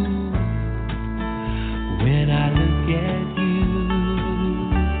true. When I look at you,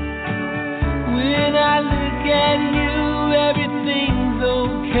 when I look at you, everything's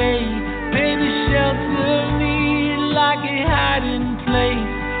okay. Baby, shelter me like a hiding place.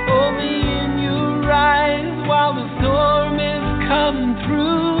 Hold me in your eyes while the storm is coming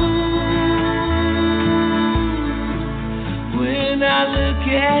through. When I look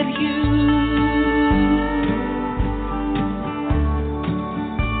at you,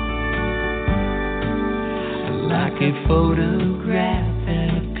 like a photograph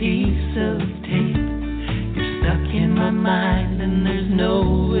and a piece of tape, you're stuck in my mind and there's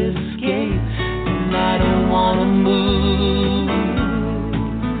no escape, and I don't wanna move.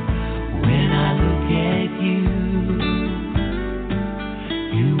 When I look at you,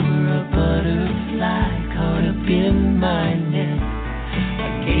 you were a butterfly caught up in my net. I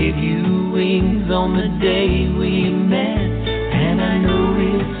gave you wings on the day we met, and I know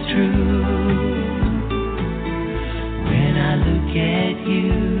it's true. When I look at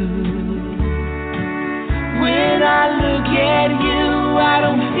you, when I look at you, I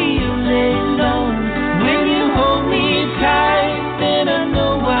don't feel alone. When you hold me tight, then I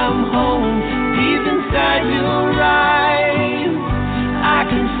know I'm home. Deep inside your eyes, I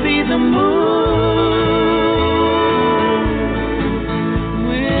can see the moon.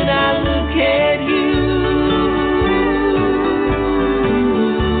 When I look at you,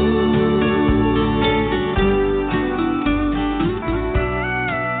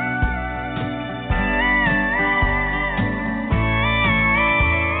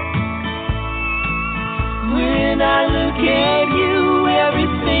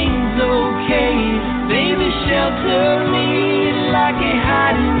 shelter me like a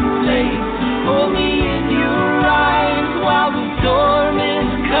hiding place. Hold me in your eyes while the storm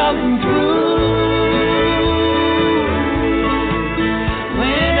is coming through.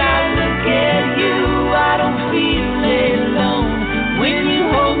 When I look at you, I don't feel alone. When you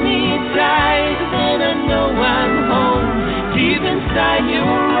hold me tight, then I know I'm home. Deep inside your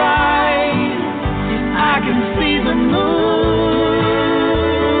eyes, I can see the moon.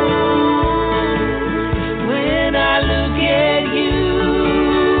 When I look at you,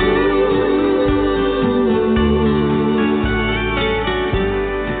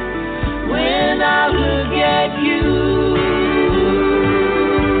 when I look at you.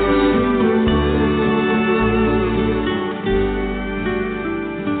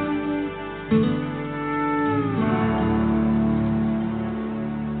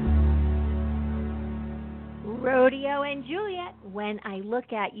 Rodeo and Juliet, When I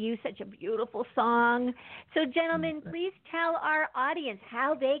Look at You, such a beautiful song. So, gentlemen, please tell our audience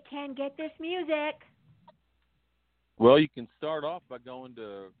how they can get this music. Well, you can start off by going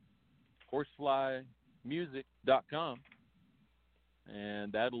to horseflymusic.com,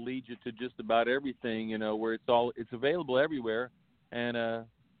 and that'll lead you to just about everything, you know, where it's available everywhere. And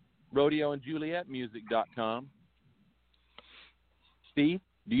rodeoandjulietmusic.com. Steve,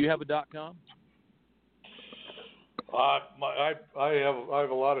 do you have a .com? I have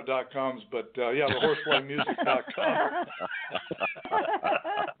a lot of .coms, but yeah, the horseflymusic.com.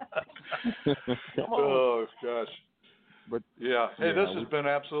 Come on. Oh gosh. But yeah, hey, yeah, this has been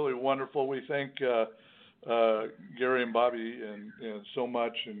absolutely wonderful. We thank Gary and Bobbi and so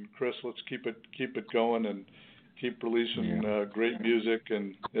much, and Chris. Let's keep it going and keep releasing great music.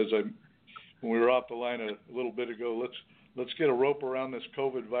 And when we were off the line a little bit ago, let's get a rope around this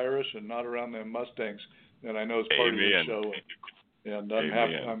COVID virus and not around them Mustangs. And I know it's part of the show, and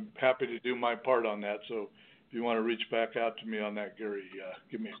I'm happy to do my part on that. So if you want to reach back out to me on that, Gary,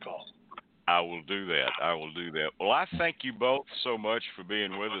 give me a call. I will do that. Well, I thank you both so much for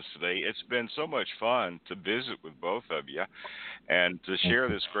being with us today. It's been so much fun to visit with both of you and to share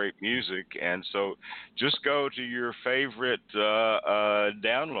this great music. And so just go to your favorite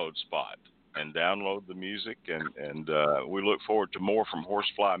download spot and download the music. And we look forward to more from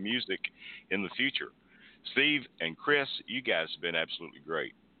Horsefly Music in the future. Steve and Chris, you guys have been absolutely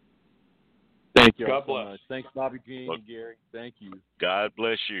great. Thank you God so bless. much. Thanks, Bobbi Jean and Gary. Thank you. God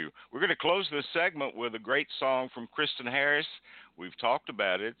bless you. We're going to close this segment with a great song from Kristyn Harris. We've talked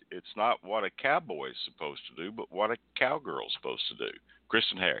about it. It's not what a cowboy is supposed to do, but what a cowgirl is supposed to do.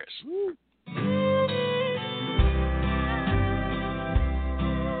 Kristyn Harris. Woo.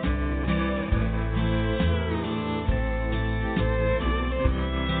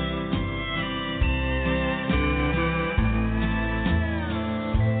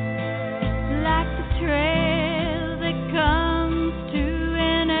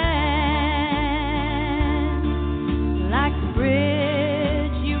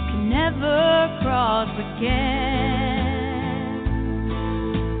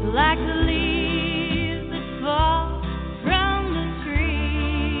 Like the leaves that fall from the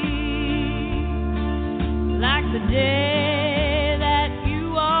tree, like the day that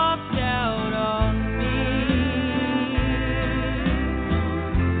you walked out on me.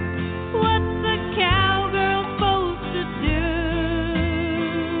 What's a cowgirl supposed to do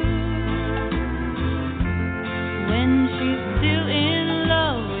when she's still in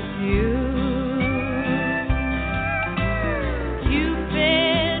love with you?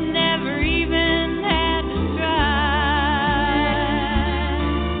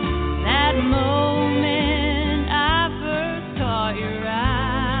 Moment I've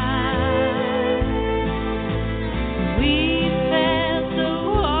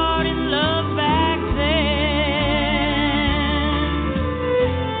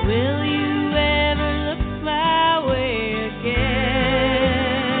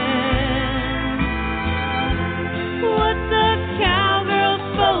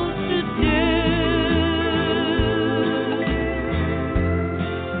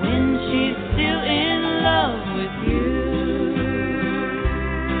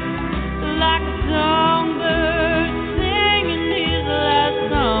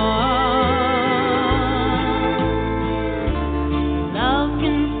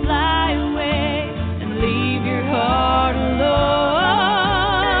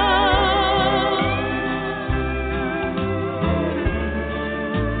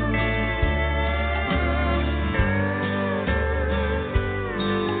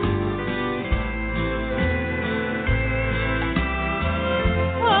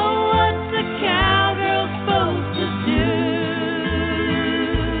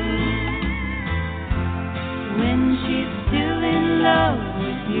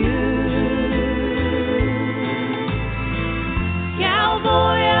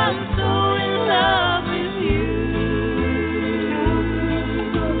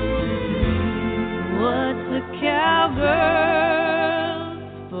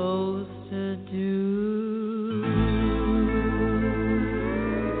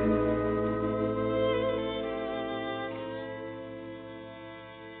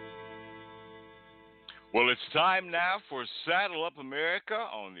Well, it's time now for Saddle Up America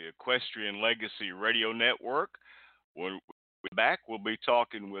on the Equestrian Legacy Radio Network. When we're back, we'll be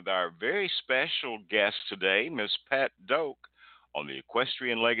talking with our very special guest today, Miss Pat Doak, on the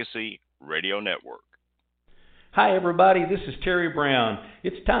Equestrian Legacy Radio Network. Hi, everybody. This is Terry Brown.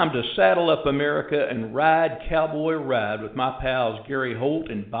 It's time to saddle up America and ride cowboy ride with my pals Gary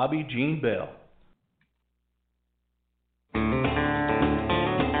Holt and Bobbi Jean Bell.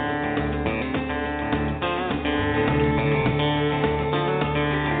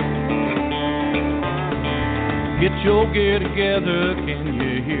 Get your gear together, can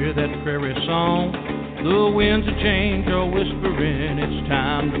you hear that prairie song? The winds of change are whispering, it's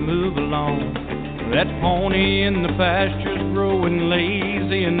time to move along. That pony in the pasture's growing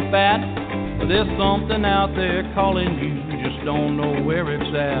lazy and fat. There's something out there calling you, just don't know where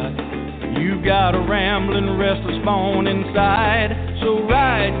it's at. You've got a rambling, restless bone inside, so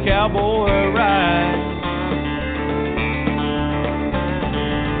ride, cowboy, ride.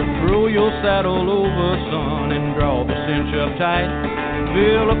 Throw your saddle over, son, and draw the cinch up tight.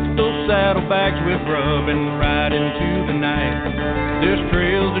 Fill up those saddlebags with rub and ride into the night. There's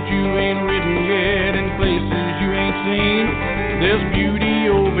trails that you ain't ridden yet and places you ain't seen. There's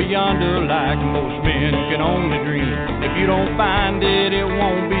beauty over yonder like most men can only dream. If you don't find it, it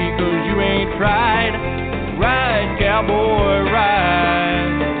won't be 'cause you ain't tried. Ride, cowboy,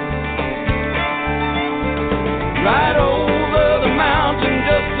 ride. Ride over the mountain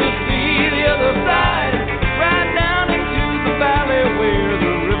just to see the other side. Ride down into the valley where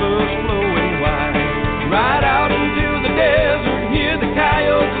the river's flowing wide. Ride out into the desert, hear the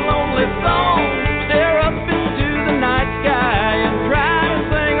coyote's lonely song. Stare up into the night sky and try to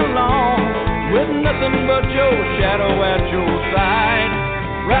sing along with nothing but your shadow at your side.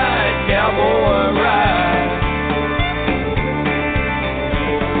 Ride, cowboy, ride.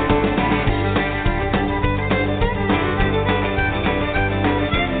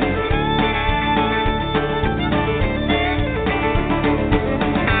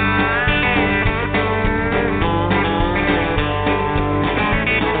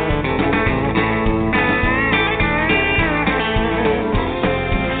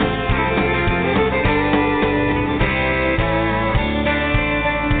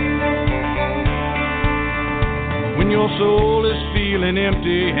 Your soul is feeling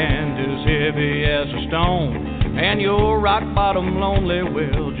empty and as heavy as a stone, and you're rock bottom lonely,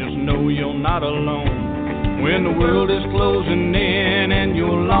 well, just know you're not alone. When the world is closing in and you're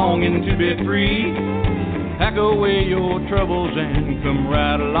longing to be free, pack away your troubles and come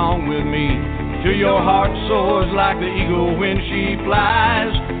right along with me. Till your heart soars like the eagle when she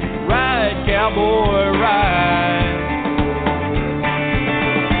flies. Ride, cowboy, ride.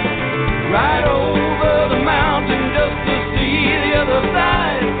 Ride over the mountain just to see the other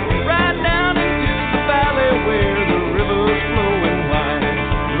side. Ride down into the valley where the river's flowing wide.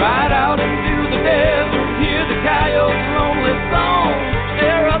 Ride out into the desert, hear the coyote's lonely song.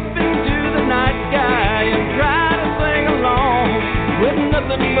 Stare up into the night sky and try to sing along with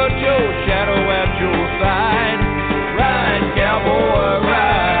nothing but your shadow at your side. Ride, cowboy,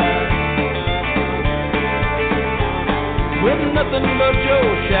 ride. With nothing but your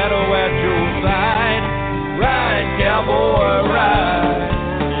shadow at your side. Ride, cowboy, ride.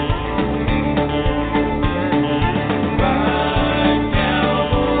 Ride,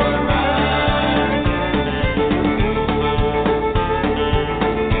 cowboy, ride.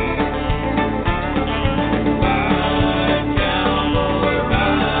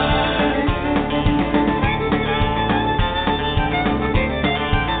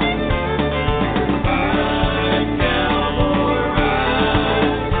 Ride, cowboy, ride.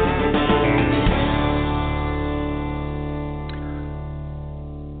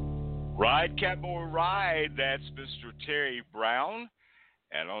 Ride, cowboy, ride. That's Mr. Terry Brown.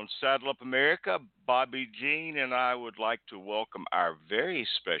 And on Saddle Up America, Bobbi Jean and I would like to welcome our very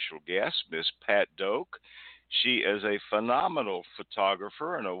special guest, Miss Pat Doak. She is a phenomenal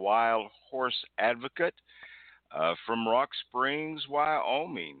photographer and a wild horse advocate from Rock Springs,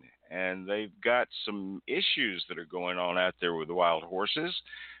 Wyoming. And they've got some issues that are going on out there with the wild horses.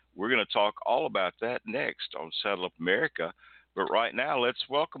 We're going to talk all about that next on Saddle Up America. But right now, let's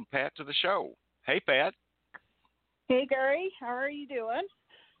welcome Pat to the show. Hey, Pat. Hey, Gary. How are you doing?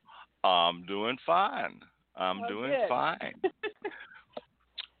 I'm doing fine. I'm doing good. fine.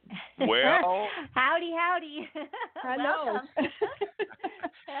 Well, howdy. I know.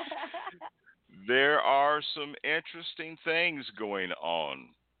 there are some interesting things going on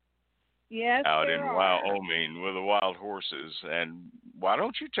Yes, out there in are. Wyoming with the wild horses. And why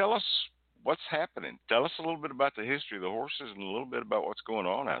don't you tell us what's happening? Tell us a little bit about the history of the horses and a little bit about what's going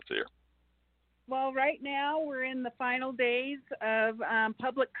on out there. Well, right now we're in the final days of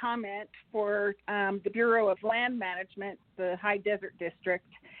public comment for the Bureau of Land Management, the High Desert District.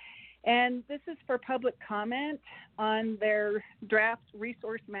 And this is for public comment on their draft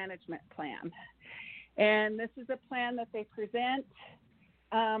resource management plan. And this is a plan that they present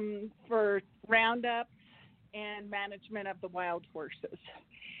for roundups and management of the wild horses.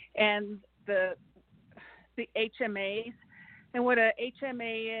 And the HMAs, and what a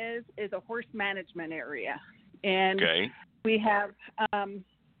HMA is a horse management area. And we have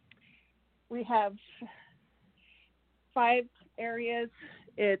 5 areas.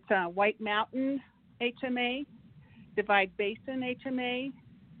 It's White Mountain HMA, Divide Basin HMA,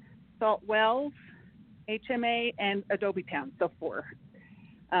 Salt Wells HMA, and Adobe Town, so 4.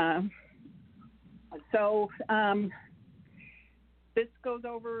 This goes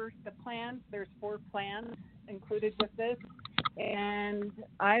over the plans. There's 4 plans included with this, and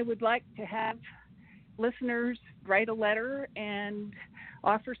I would like to have listeners write a letter and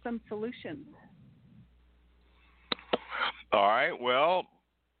offer some solutions. All right. Well,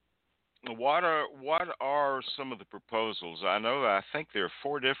 what are some of the proposals? I think there are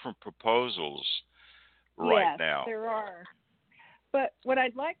 4 different proposals right now. Yes, there are. But what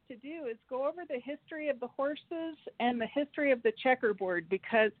I'd like to do is go over the history of the horses and the history of the checkerboard,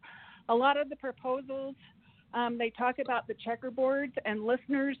 because a lot of the proposals, they talk about the checkerboards, and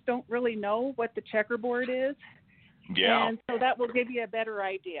listeners don't really know what the checkerboard is. Yeah. And so that will give you a better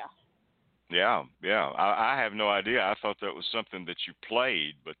idea. Yeah. I have no idea. I thought that was something that you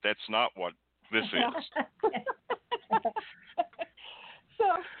played, but that's not what this is.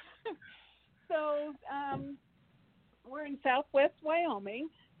 So we're in southwest Wyoming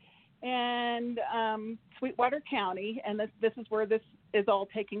and Sweetwater County, and this is where this is all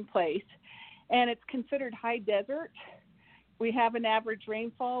taking place. And it's considered high desert. We have an average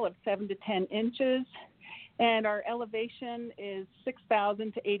rainfall of 7 to 10 inches, and our elevation is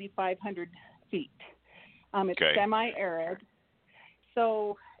 6,000 to 8,500 feet. It's semi-arid.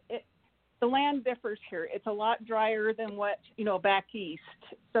 So the land differs here. It's a lot drier than what, back east.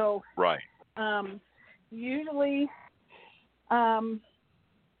 So usually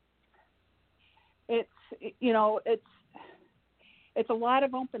it's a lot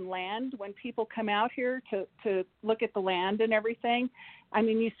of open land when people come out here to look at the land and everything. I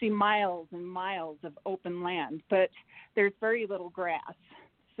mean, you see miles and miles of open land, but there's very little grass.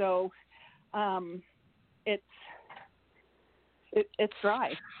 So it's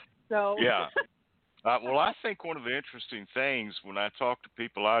dry. So yeah. Well, I think one of the interesting things when I talk to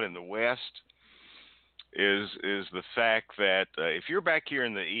people out in the West is the fact that if you're back here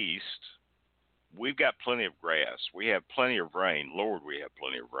in the East, we've got plenty of grass. We have plenty of rain. Lord, we have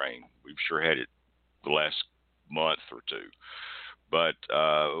plenty of rain. We've sure had it the last month or 2. But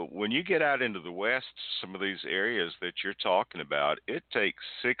when you get out into the West, some of these areas that you're talking about, it takes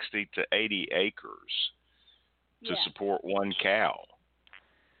 60 to 80 acres to support one cow.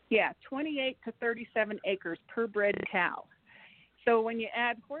 Yeah, 28 to 37 acres per bred cow. So when you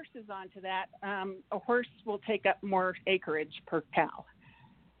add horses onto that, a horse will take up more acreage per cow.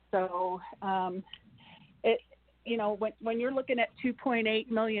 So, when you're looking at 2.8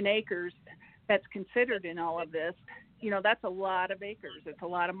 million acres that's considered in all of this, that's a lot of acres. It's a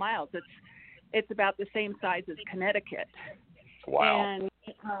lot of miles. It's about the same size as Connecticut. Wow.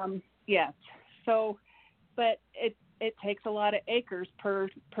 And, yes. So, but it takes a lot of acres per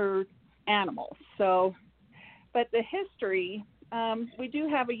animal. So, but the history, we do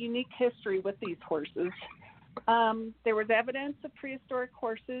have a unique history with these horses. There was evidence of prehistoric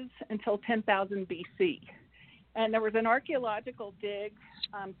horses until 10,000 BC. And there was an archaeological dig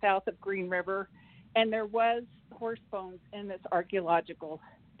south of Green River, and there was horse bones in this archaeological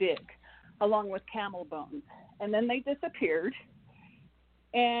dig, along with camel bones. And then they disappeared,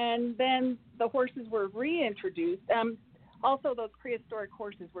 and then the horses were reintroduced. Also, those prehistoric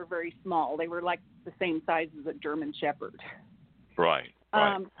horses were very small. They were like the same size as a German Shepherd. Right.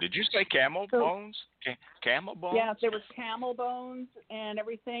 Did you say camel bones? Camel bones? Yeah, there was camel bones and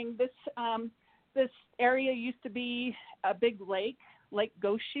everything. This area used to be a big lake, Lake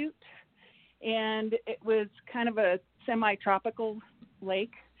Goshute, and it was kind of a semi-tropical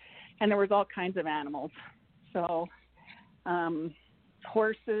lake, and there was all kinds of animals. So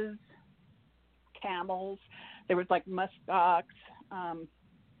horses, camels, there was like muskox.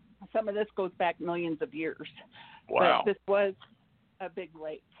 Some of this goes back millions of years. Wow. But this was a big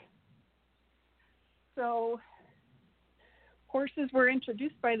lake. So horses were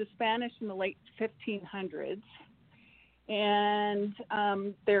introduced by the Spanish in the late 1500s, and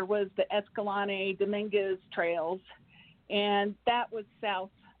there was the Escalante Dominguez trails, and that was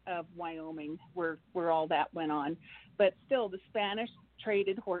south of Wyoming where all that went on. But still, the Spanish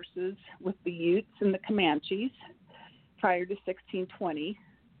traded horses with the Utes and the Comanches prior to 1620.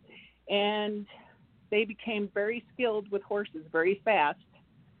 And they became very skilled with horses, very fast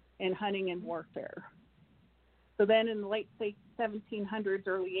in hunting and warfare. So then in the late 1700s,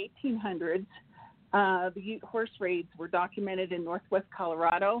 early 1800s, the Ute horse raids were documented in northwest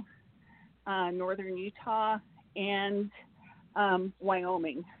Colorado, northern Utah, and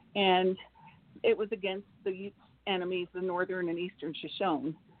Wyoming. And it was against the Ute enemies, the northern and eastern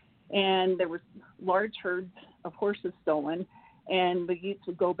Shoshone. And there were large herds of horses stolen, and the Utes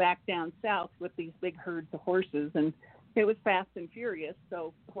would go back down south with these big herds of horses. And it was fast and furious,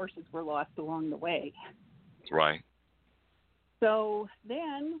 so horses were lost along the way. Right. So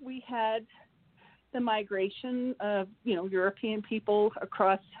then we had the migration of, European people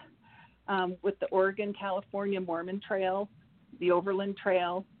across with the Oregon, California Mormon Trail, the Overland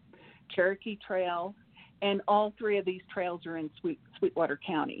Trail, Cherokee Trail, and all three of these trails are in Sweetwater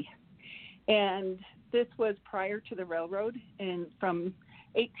County. And this was prior to the railroad, and from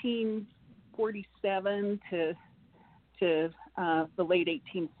 1847 to the late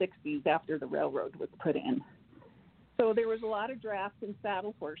 1860s after the railroad was put in. So there was a lot of draft and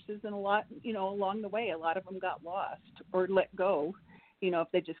saddle horses, and a lot, along the way, a lot of them got lost or let go,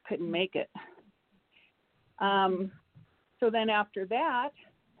 if they just couldn't make it. So then after that,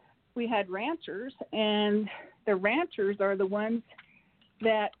 we had ranchers, and the ranchers are the ones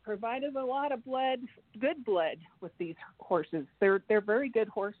that provided a lot of good blood with these horses. They're very good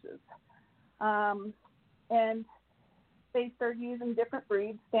horses. And they started using different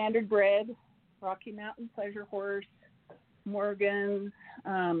breeds, standard bred, Rocky Mountain Pleasure Horse, Morgans,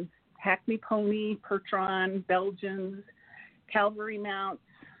 Hackney Pony, Percheron, Belgians, Cavalry mounts,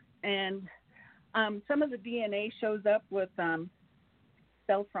 and some of the DNA shows up with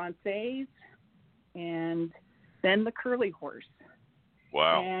Belle Française, and then the curly horse.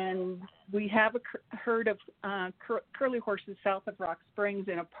 Wow. And we have a herd of curly horses south of Rock Springs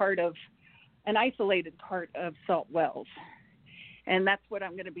in an isolated part of Salt Wells. And that's what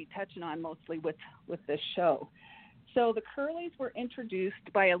I'm going to be touching on mostly with this show. So the curlies were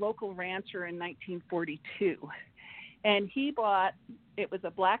introduced by a local rancher in 1942. And it was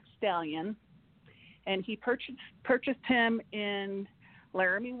a black stallion, and he purchased him in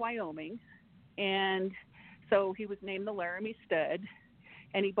Laramie, Wyoming. And so he was named the Laramie Stud.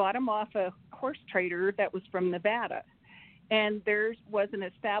 And he bought him off a horse trader that was from Nevada. And there was an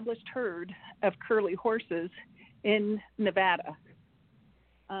established herd of curly horses in Nevada.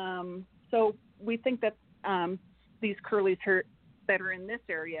 So we think that these curlies that are in this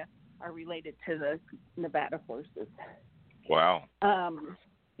area are related to the Nevada horses. Wow.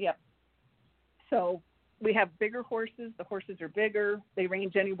 Yep. So we have bigger horses. The horses are bigger. They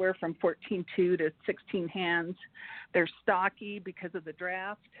range anywhere from 14.2 to 16 hands. They're stocky because of the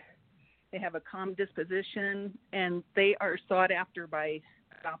draft. They have a calm disposition, and they are sought after by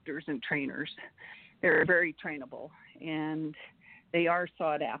adopters and trainers. They're very trainable, and they are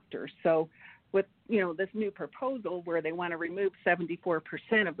sought after. So with, this new proposal where they want to remove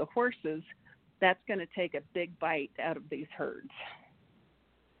 74% of the horses, that's going to take a big bite out of these herds.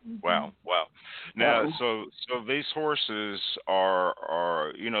 Wow. Now, so these horses are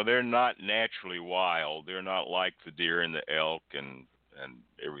they're not naturally wild. They're not like the deer and the elk and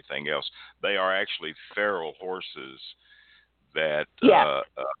everything else. They are actually feral horses that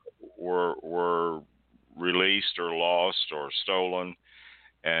were released or lost or stolen,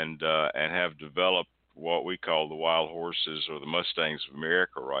 and have developed what we call the wild horses or the Mustangs of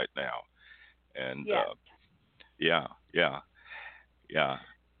America right now. And yeah.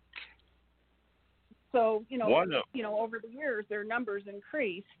 So, over the years, their numbers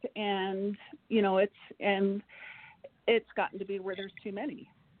increased, and, it's gotten to be where there's too many.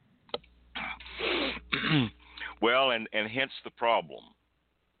 Well, and hence the problem.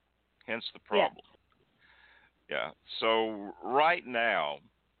 Yeah. So right now,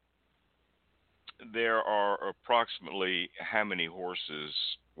 there are approximately how many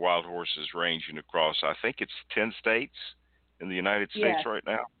wild horses ranging across? I think it's 10 states in the United States right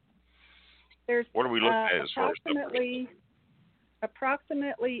now. What are we looking at as far as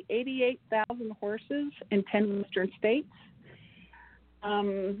approximately 88,000 horses in 10 western states.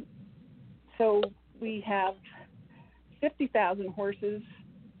 So we have 50,000 horses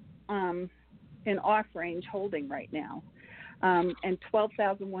in off-range holding right now, and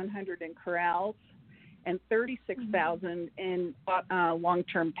 12,100 in corrals, and 36,000 in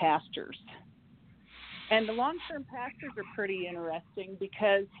long-term pastures. And the long-term pastures are pretty interesting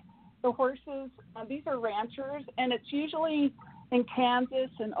because the horses, these are ranchers, and it's usually in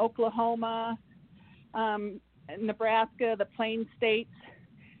Kansas and Oklahoma, Nebraska, the Plain States,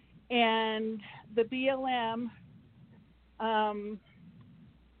 and the BLM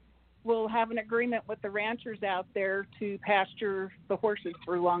will have an agreement with the ranchers out there to pasture the horses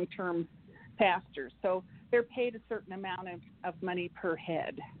for long-term pastures. So they're paid a certain amount of money per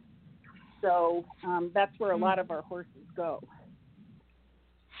head. So that's where a lot of our horses go.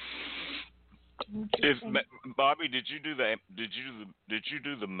 Bobbi, did you do that? Did you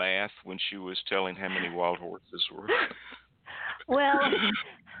do the math when she was telling how many wild horses were? Well,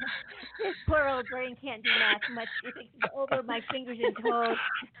 this poor old brain can't do math much. It's over my fingers and toes.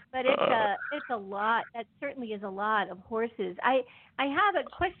 But it's a lot. That certainly is a lot of horses. I have a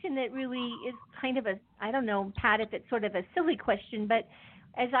question that really is kind of I don't know, Pat, if it's sort of a silly question, but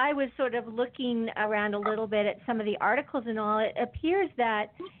as I was sort of looking around a little bit at some of the articles and all, it appears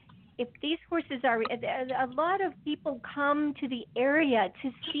that if these horses are, a lot of people come to the area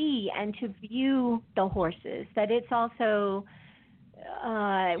to see and to view the horses, that it's also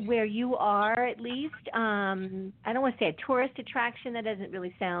where you are, at least. I don't want to say a tourist attraction. That doesn't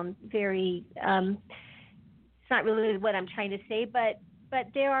really sound very, it's not really what I'm trying to say, but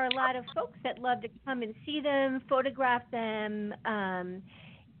there are a lot of folks that love to come and see them, photograph them.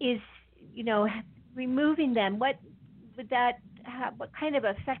 Removing them, what would that have, what kind of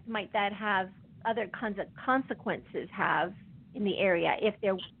effect might that have, other kinds of consequences have in the area if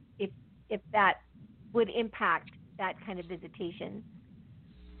that would impact that kind of visitation?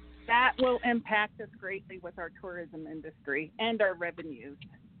 That will impact us greatly with our tourism industry and our revenues.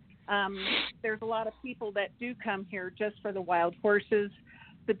 There's a lot of people that do come here just for the wild horses.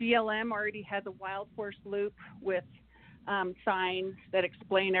 The BLM already has a wild horse loop with signs that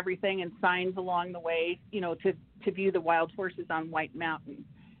explain everything and signs along the way, to view the wild horses on White Mountain.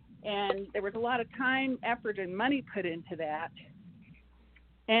 And there was a lot of time, effort, and money put into that.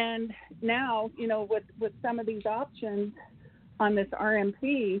 And now, with some of these options on this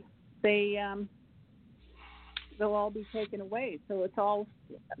RMP, they'll all be taken away. So it's all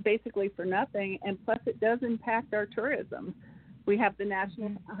basically for nothing. And plus, it does impact our tourism. We have the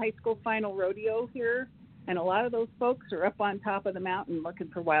National High School Final Rodeo here, and a lot of those folks are up on top of the mountain looking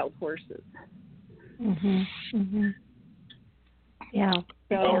for wild horses. Yeah.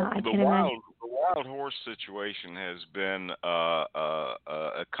 The wild horse situation has been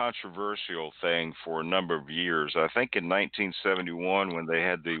a controversial thing for a number of years. I think in 1971, when they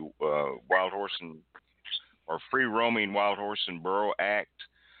had the Wild Horse or Free Roaming Wild Horse and Burro Act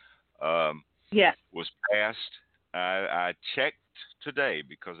was passed. I checked today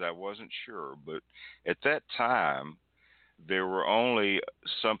because I wasn't sure, but at that time there were only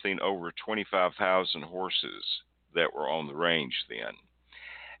something over 25,000 horses that were on the range then,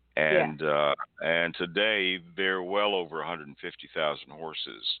 and today there are well over 150,000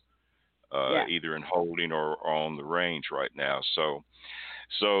 horses either in holding or on the range right now. So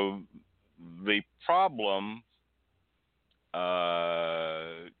the problem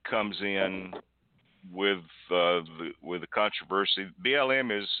comes in with the controversy.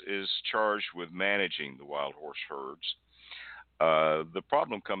 BLM is charged with managing the wild horse herds. The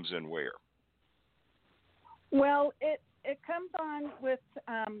problem comes in where? Well, it comes on with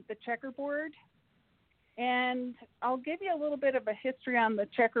the checkerboard, and I'll give you a little bit of a history on the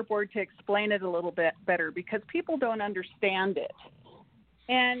checkerboard to explain it a little bit better, because people don't understand it.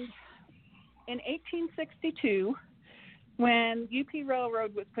 And in 1862, when UP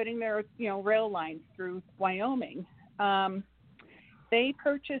Railroad was putting their rail lines through Wyoming, they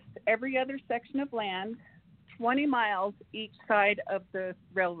purchased every other section of land 20 miles each side of the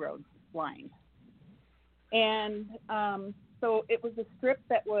railroad line. And so it was a strip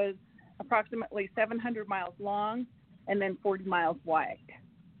that was approximately 700 miles long and then 40 miles wide.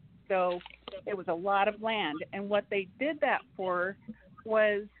 So it was a lot of land. And what they did that for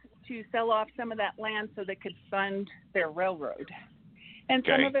was to sell off some of that land so they could fund their railroad. And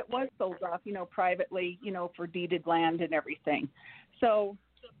some of it was sold off, privately, for deeded land and everything. So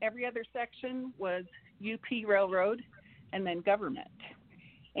every other section was UP Railroad and then government.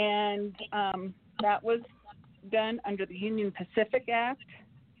 And that was done under the Union Pacific Act.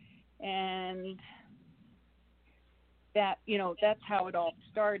 And that, that's how it all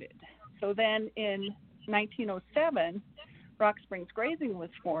started. So then in 1907, Rock Springs Grazing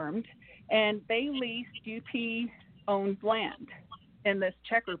was formed, and they leased UP-owned land in this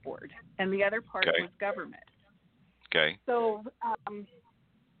checkerboard, and the other part was government. Okay. So,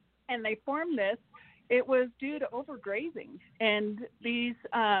 and they formed this. It was due to overgrazing, and these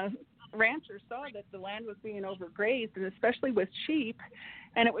ranchers saw that the land was being overgrazed, and especially with sheep,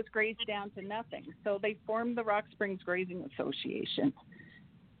 and it was grazed down to nothing. So they formed the Rock Springs Grazing Association.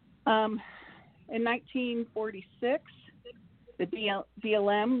 In 1946, the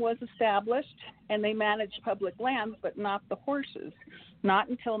BLM was established, and they managed public lands, but not the horses, not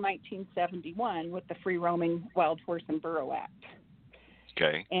until 1971 with the Free Roaming Wild Horse and Burro Act.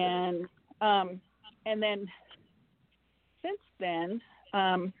 Okay. And then since then,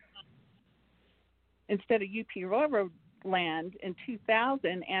 instead of UP Railroad land in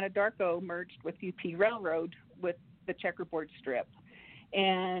 2000, Anadarko merged with UP Railroad with the checkerboard strip.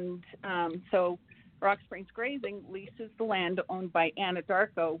 And so Rock Springs Grazing leases the land owned by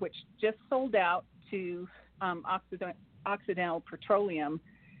Anadarko, which just sold out to Occidental Petroleum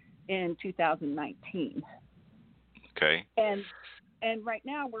in 2019. Okay. And right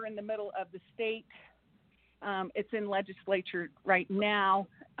now we're in the middle of the state. It's in legislature right now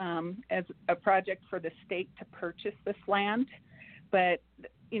as a project for the state to purchase this land. But,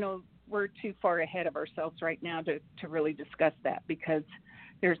 we're too far ahead of ourselves right now to really discuss that, because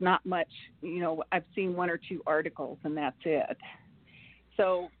there's not much, I've seen one or two articles and that's it.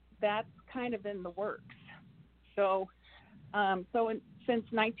 So that's kind of in the works. So, since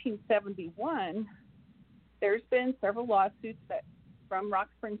 1971, there's been several lawsuits from Rock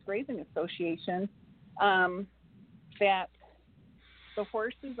Springs Grazing Association that the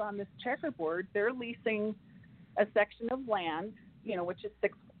horses on this checkerboard, they're leasing a section of land, which is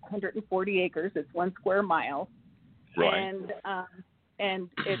 640 acres. It's 1 square mile. Right. And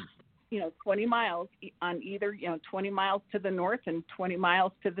it's, 20 miles on either, 20 miles to the north and 20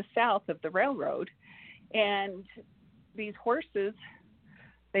 miles to the south of the railroad. And these horses,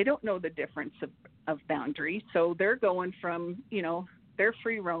 they don't know the difference of boundary. So they're going from, they're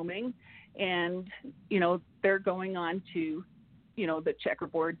free roaming, and, they're going on to, the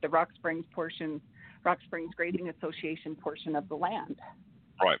checkerboard, the Rock Springs Grazing Association portion of the land.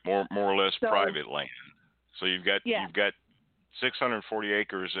 Right, more or less private land. So you've got 640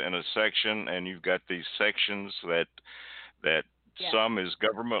 acres in a section, and you've got these sections that some is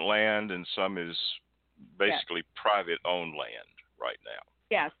government land and some is basically private owned land right now.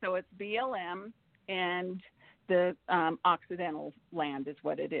 Yeah, so it's BLM and the Occidental land is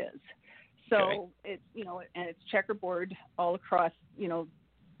what it is. So it's and it's checkerboard all across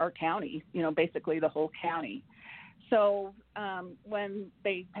our county, basically the whole county. So when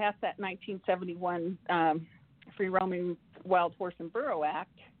they passed that 1971 Free Roaming Wild Horse and Burro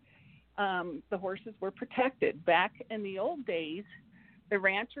Act, the horses were protected. Back in the old days, the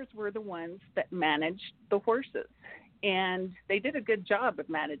ranchers were the ones that managed the horses, and they did a good job of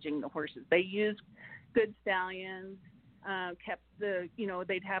managing the horses. They used good stallions, kept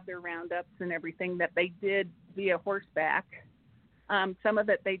they'd have their roundups and everything that they did via horseback. Some of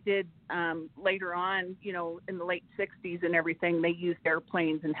it they did later on, in the late 60s and everything. They used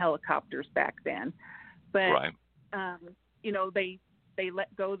airplanes and helicopters back then. But, they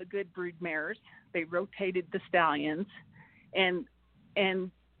let go the good brood mares. They rotated the stallions. And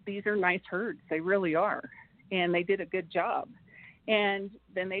these are nice herds. They really are. And they did a good job. And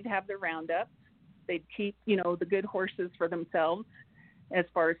then they'd have their roundups. They'd keep, the good horses for themselves as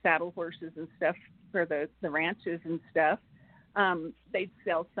far as saddle horses and stuff for the ranches and stuff. They'd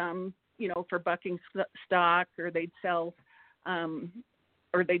sell some, for bucking stock, or they'd sell,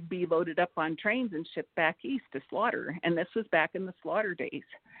 or they'd be loaded up on trains and shipped back east to slaughter. And this was back in the slaughter days.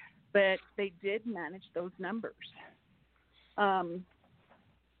 But they did manage those numbers.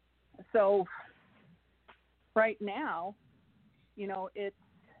 So right now,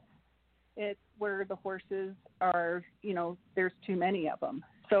 it's where the horses are, there's too many of them.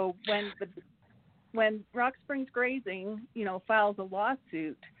 So when Rock Springs Grazing, files a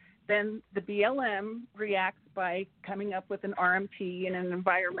lawsuit, then the BLM reacts by coming up with an RMP and an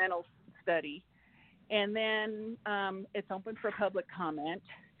environmental study. And then it's open for public comment.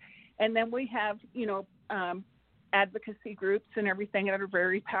 And then we have, advocacy groups and everything that are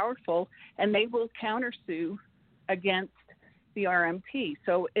very powerful, and they will countersue against the RMP.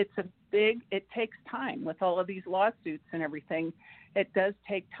 So it takes time with all of these lawsuits and everything. It does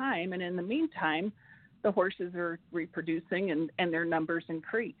take time. And in the meantime, the horses are reproducing and their numbers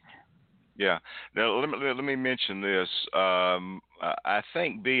increase. Yeah. Now, let me mention this. I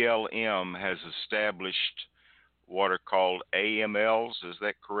think BLM has established what are called AMLs. Is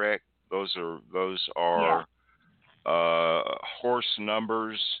that correct? Those are horse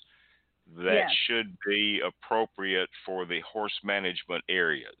numbers that should be appropriate for the horse management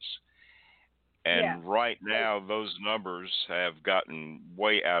areas. And right now, those numbers have gotten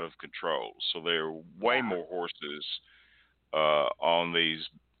way out of control. So there are way more horses on these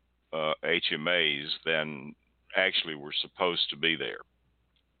HMAs than actually were supposed to be there.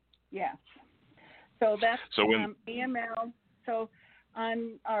 Yes. So that's so when, AML. So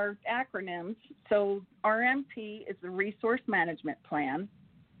on our acronyms, so RMP is the Resource Management Plan.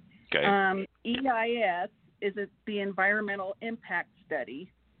 Okay. EIS is the Environmental Impact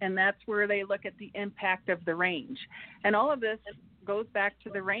Study, and that's where they look at the impact of the range. And all of this goes back to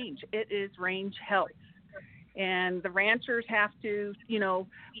the range. It is range health. And the ranchers have to,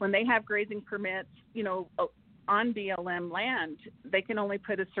 when they have grazing permits, on BLM land, they can only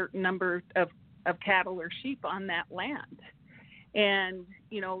put a certain number of cattle or sheep on that land. And,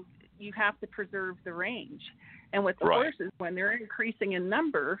 you have to preserve the range. And with the horses, when they're increasing in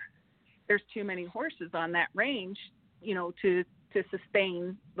number, there's too many horses on that range, to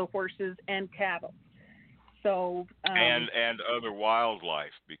sustain the horses and cattle. So and other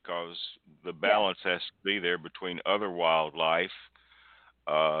wildlife, because the balance has to be there between other wildlife,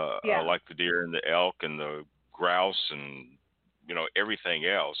 like the deer and the elk and the grouse and everything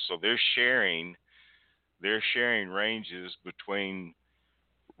else. So they're sharing ranges between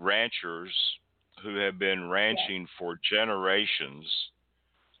ranchers who have been ranching for generations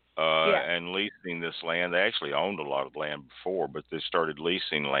and leasing this land. They actually owned a lot of land before, but they started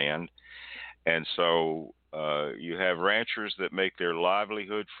leasing land. And so you have ranchers that make their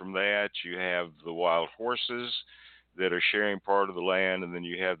livelihood from that. You have the wild horses that are sharing part of the land, and then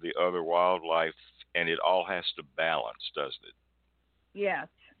you have the other wildlife, and it all has to balance, doesn't it? Yes.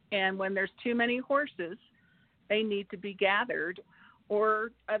 And when there's too many horses, they need to be gathered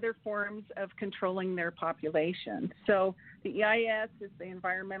or other forms of controlling their population. So the EIS is the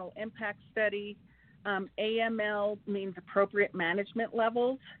Environmental Impact Study. AML means Appropriate Management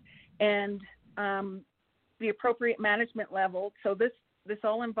Levels. And the appropriate management level, so this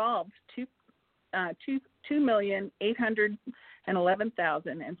all involves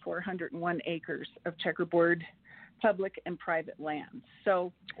 2,811,401 acres of checkerboard public and private lands.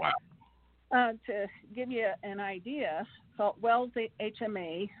 So to give you an idea, Salt Wells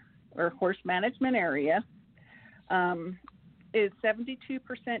HMA, or Horse Management Area, is 72%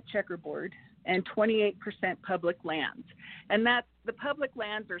 checkerboard and 28% public lands. And that's, the public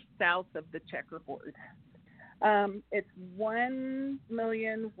lands are south of the checkerboard. It's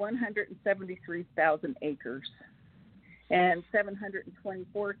 1,173,000 acres, and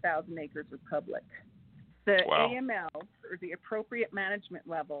 724,000 acres are public. The AML, or the appropriate management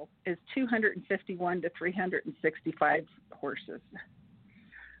level, is 251 to 365 horses.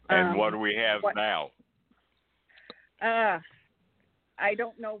 And what do we have now? I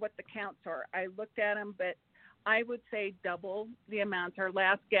don't know what the counts are. I looked at them, but I would say double the amounts. Our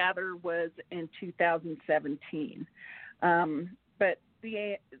last gather was in 2017. But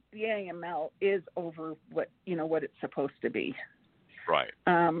the AML is over what it's supposed to be. Right.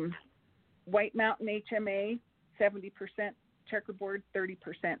 White Mountain HMA, 70% checkerboard, 30%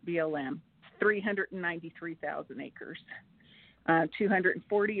 BLM, 393,000 acres.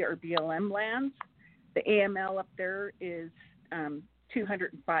 240 are BLM lands. The AML up there is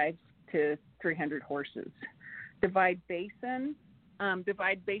 205 to 300 horses. Divide Basin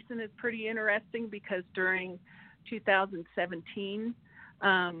is pretty interesting because during 2017,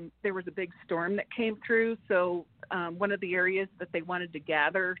 there was a big storm that came through. So one of the areas that they wanted to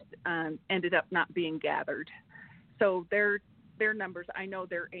gather ended up not being gathered. So their numbers, I know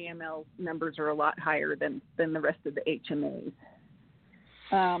their AML numbers are a lot higher than the rest of the HMAs.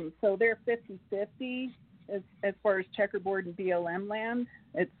 So they're 50-50 as far as checkerboard and BLM land.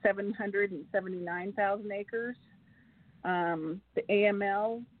 It's 779,000 acres. The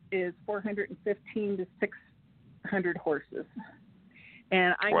AML is 415 to 600 horses.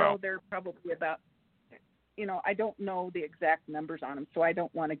 And I know they're probably about, I don't know the exact numbers on them, so I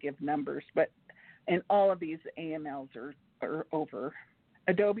don't want to give numbers. But in all of these AMLs are over.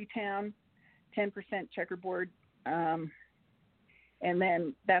 Adobe Town, 10% checkerboard. And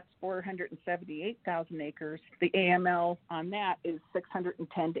then that's 478,000 acres. The AML on that is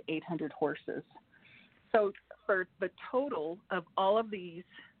 610 to 800 horses. So for the total of all of these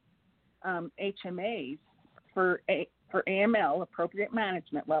HMAs for AML, appropriate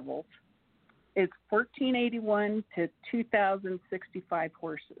management levels, is 1,481 to 2,065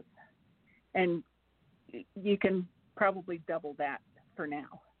 horses. And you can probably double that for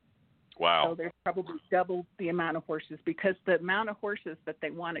now. Wow. So there's probably double the amount of horses because the amount of horses that they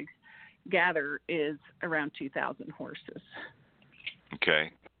want to gather is around 2,000 horses.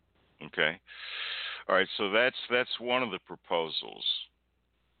 Okay. All right, so that's one of the proposals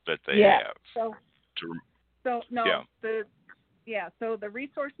that they have. So the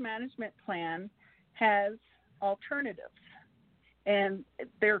resource management plan has alternatives. And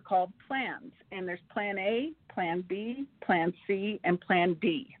they're called plans. And there's Plan A, Plan B, Plan C, and Plan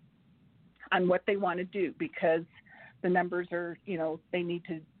D on what they want to do, because the numbers are, they need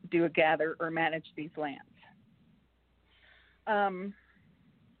to do a gather or manage these lands.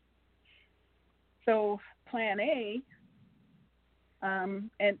 So Plan A,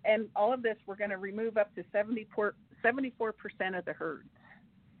 and all of this, we're going to remove up to 74% of the herds.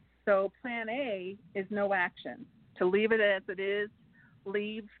 So Plan A is no action. To leave it as it is,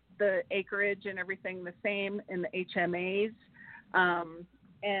 leave the acreage and everything the same in the HMAs.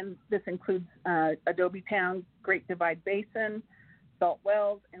 And this includes Adobe Town, Great Divide Basin, Salt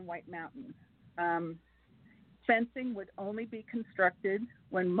Wells, and White Mountain. Fencing would only be constructed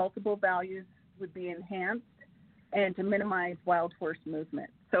when multiple values would be enhanced and to minimize wild horse movement.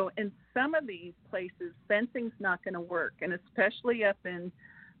 So in some of these places, fencing's not going to work, and especially up in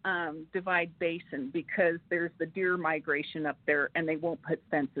Divide Basin, because there's the deer migration up there, and they won't put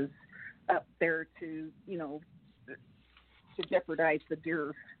fences up there to jeopardize the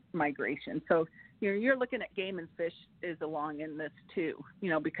deer migration. So you're looking at game and fish is along in this too,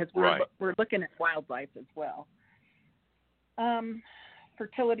 because we're looking at wildlife as well.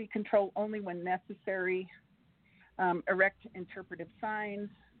 Fertility control only when necessary. Erect interpretive signs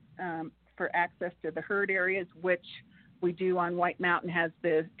for access to the herd areas, which we do on White Mountain, has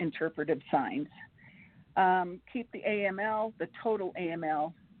the interpretive signs. Keep the AML, the total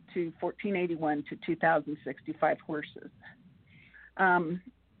AML, to 1481 to 2,065 horses.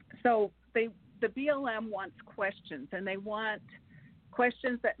 So the BLM wants questions, and they want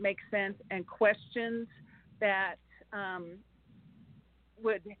questions that make sense and questions that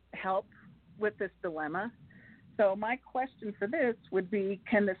would help with this dilemma. So my question for this would be,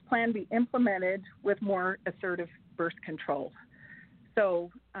 can this plan be implemented with more assertive birth control?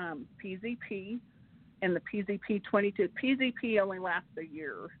 So PZP and the PZP 22, PZP only lasts a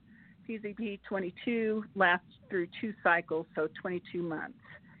year. PZP 22 lasts through 2 cycles, so 22 months.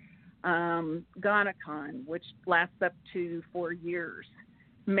 Gonacon, which lasts up to 4 years.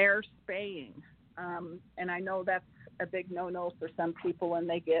 Mare spaying, and I know that's a big no-no for some people, and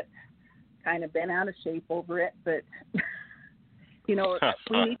they get kind of bent out of shape over it, but we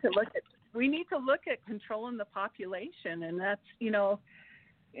need to look at controlling the population, and that's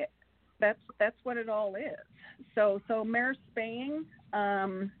what it all is. So mare spaying.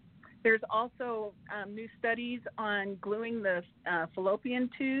 There's also new studies on gluing the fallopian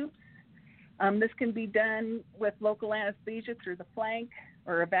tubes. This can be done with local anesthesia through the flank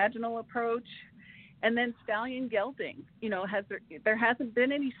or a vaginal approach. And then stallion gelding. There hasn't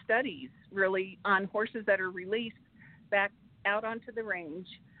been any studies really on horses that are released back out onto the range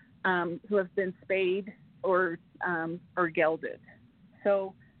who have been spayed or gelded.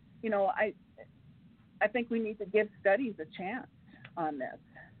 So, I think we need to give studies a chance on this.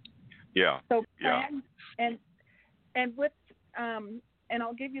 Yeah. So plan and with and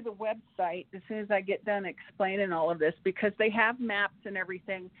I'll give you the website as soon as I get done explaining all of this, because they have maps and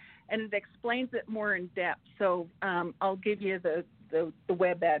everything, and it explains it more in depth. So I'll give you the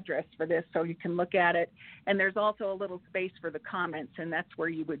web address for this so you can look at it. And there's also a little space for the comments, and that's where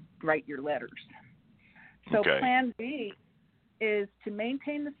you would write your letters. So okay. Plan B is to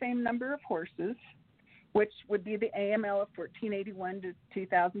maintain the same number of horses, which would be the AML of 1481 to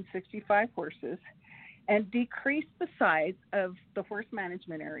 2,065 horses, and decrease the size of the horse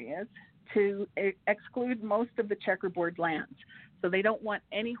management areas to exclude most of the checkerboard lands. So they don't want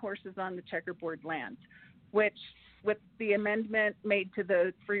any horses on the checkerboard lands, which with the amendment made to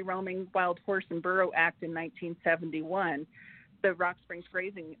the Free Roaming Wild Horse and Burro Act in 1971, the Rock Springs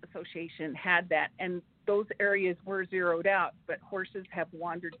Grazing Association had that, and those areas were zeroed out, but horses have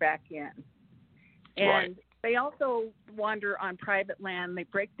wandered back in. And They also wander on private land. They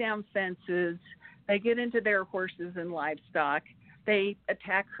break down fences. They get into their horses and livestock. They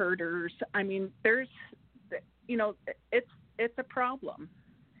attack herders. I mean, there's, it's a problem.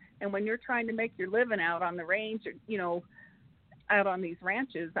 And when you're trying to make your living out on the range, out on these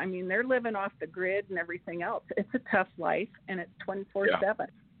ranches, I mean, they're living off the grid and everything else. It's a tough life, and it's 24/7.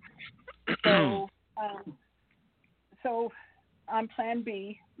 So on Plan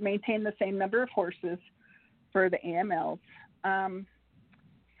B, maintain the same number of horses for the AMLs.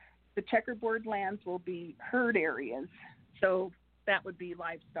 The checkerboard lands will be herd areas, so that would be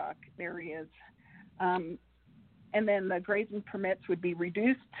livestock areas. And then the grazing permits would be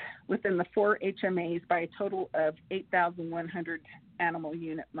reduced within the 4 HMAs by a total of 8,100 animal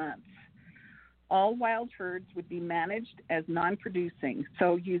unit months. All wild herds would be managed as non-producing,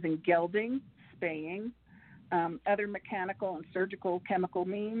 so using gelding, spaying, other mechanical and surgical chemical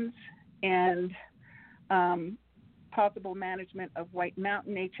means, and possible management of White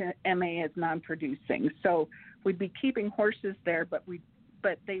Mountain HMA as non-producing. So we'd be keeping horses there, but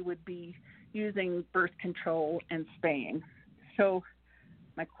they would be using birth control and spaying. So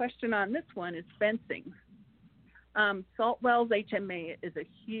my question on this one is fencing. Salt Wells HMA is a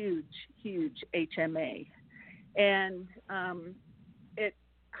huge, huge HMA. And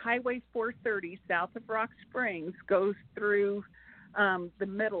Highway 430 south of Rock Springs goes through the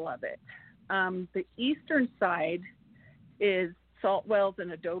middle of it. The eastern side is Salt Wells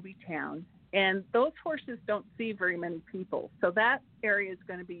and Adobe Town, and those horses don't see very many people, so that area is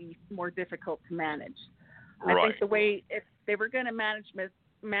going to be more difficult to manage. Right. I think the way, if they were going to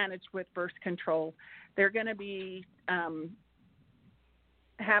manage with birth control, they're going to be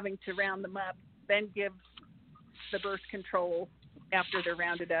having to round them up, then give the birth control after they're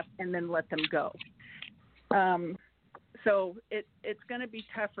rounded up, and then let them go. So it's going to be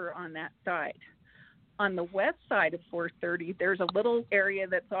tougher on that side. On the west side of 430, there's a little area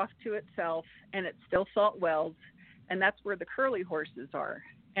that's off to itself, and it's still Salt Wells, and that's where the curly horses are.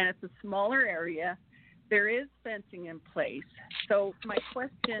 And it's a smaller area. There is fencing in place. So my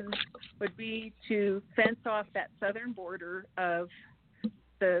question would be to fence off that southern border of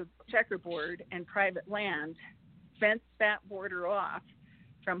the checkerboard and private land, fence that border off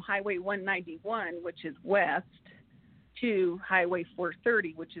from Highway 191, which is west, to Highway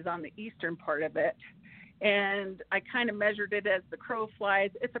 430, which is on the eastern part of it. And I kind of measured it as the crow flies.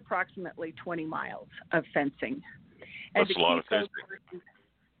 It's approximately 20 miles of fencing. And that's a lot of fencing.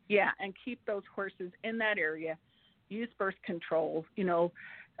 And keep those horses in that area. Use birth control,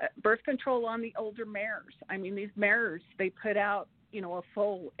 birth control on the older mares. I mean, these mares, they put out, a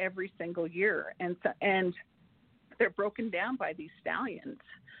foal every single year. And they're broken down by these stallions.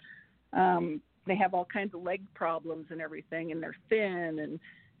 They have all kinds of leg problems and everything, and they're thin,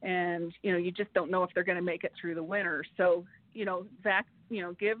 and you just don't know if they're going to make it through the winter. So,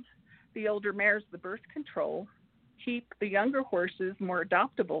 give the older mares the birth control, keep the younger horses, more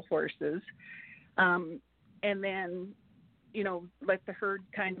adoptable horses, and then, let the herd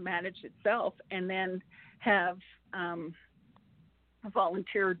kind of manage itself, and then have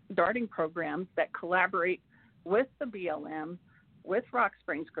volunteer darting programs that collaborate with the BLM, with Rock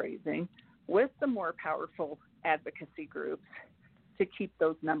Springs Grazing, with the more powerful advocacy groups to keep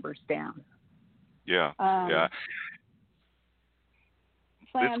those numbers down. Yeah.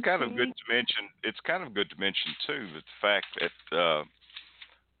 It's kind of good to mention. It's kind of good to mention too that the fact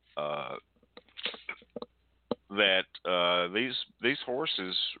that these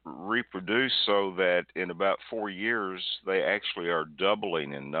horses reproduce so that in about 4 years they actually are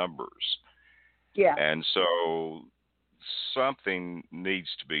doubling in numbers. Yeah. And so something needs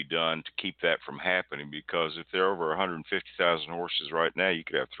to be done to keep that from happening, because if there are over 150,000 horses right now, you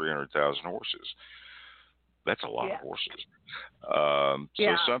could have 300,000 horses. That's a lot of horses.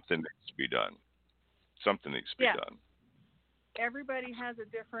 So something needs to be done. Something needs to be done. Everybody has a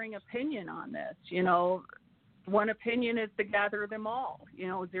differing opinion on this. One opinion is to gather them all,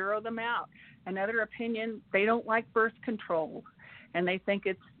 zero them out. Another opinion, they don't like birth control, and they think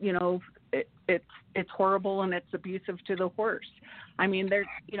it's, it's horrible and it's abusive to the horse. I mean, there's,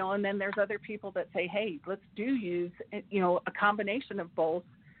 and then there's other people that say, hey, let's use, a combination of both,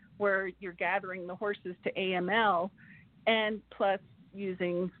 where you're gathering the horses to AML and plus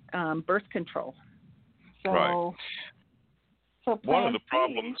using birth control. So, right. So one of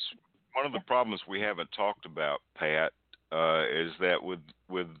the problems we haven't talked about, Pat, is that with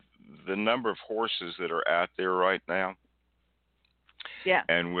the number of horses that are out there right now,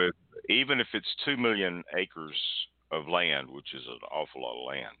 and with, even if it's 2 million acres of land, which is an awful lot of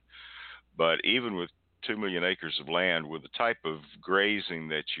land, but even with 2 million acres of land, with the type of grazing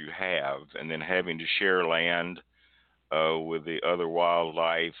that you have, and then having to share land with the other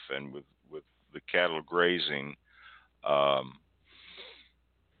wildlife and with the cattle grazing,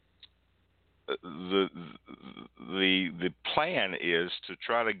 the plan is to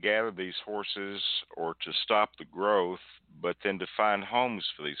try to gather these horses or to stop the growth, but then to find homes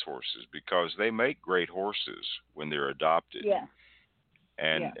for these horses, because they make great horses when they're adopted. Yeah.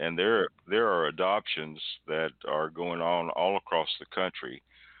 And there are adoptions that are going on all across the country,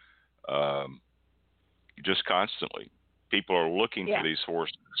 just constantly. People are looking for these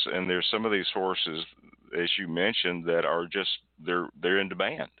horses, and there's some of these horses, as you mentioned, that are just they're in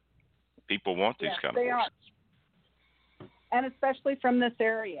demand. People want these kind of horses. Are. And especially from this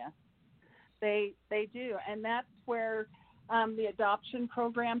area, they do, and that's where the adoption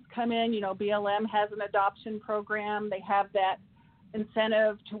programs come in. BLM has an adoption program. They have that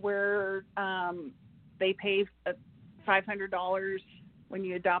incentive to where they pay $500 when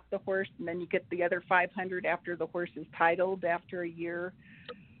you adopt the horse, and then you get the other 500 after the horse is titled after a year.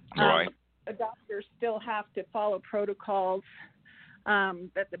 Right. Adopters still have to follow protocols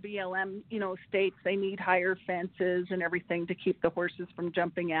that the BLM, states. They need higher fences and everything to keep the horses from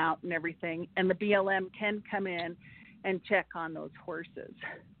jumping out and everything. And the BLM can come in and check on those horses.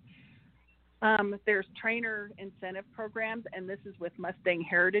 There's trainer incentive programs, and this is with Mustang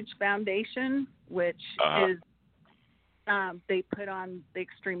Heritage Foundation, which is they put on the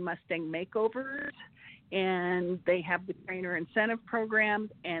Extreme Mustang Makeovers, and they have the trainer incentive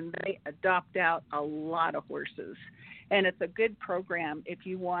programs, and they adopt out a lot of horses. And it's a good program if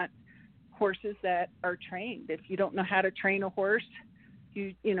you want horses that are trained. If you don't know how to train a horse,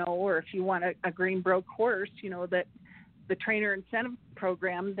 or if you want a green broke horse, that the trainer incentive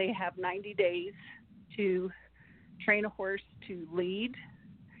program, they have 90 days to train a horse to lead,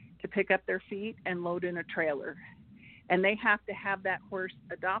 to pick up their feet, and load in a trailer. And they have to have that horse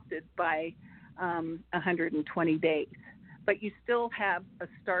adopted by 120 days. But you still have a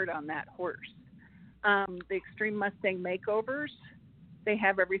start on that horse. The Extreme Mustang Makeovers, they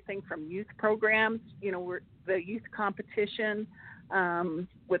have everything from youth programs, the youth competition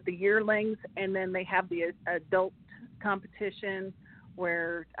with the yearlings, and then they have the adult competition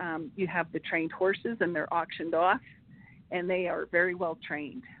where you have the trained horses and they're auctioned off, and they are very well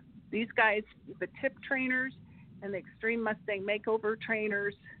trained. These guys, the tip trainers and the Extreme Mustang Makeover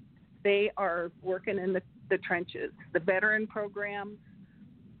trainers, they are working in the trenches. The veteran programs,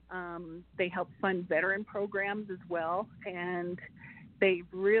 they help fund veteran programs as well, and they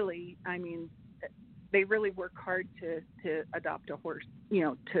really work hard to adopt a horse,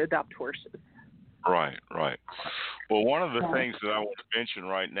 to adopt horses. Right. Well, one of the things that I want to mention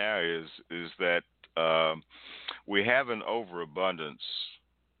right now is that we have an overabundance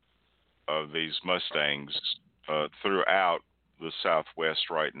of these Mustangs throughout the Southwest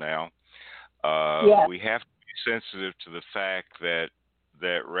right now. We have to be sensitive to the fact that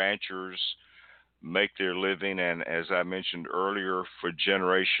ranchers make their living, and as I mentioned earlier, for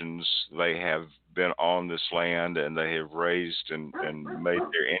generations they have been on this land and they have raised and made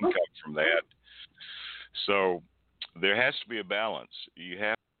their income from that. So there has to be a balance. You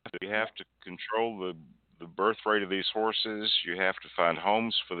have to control the birth rate of these horses. You have to find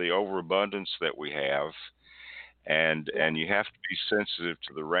homes for the overabundance that we have, and you have to be sensitive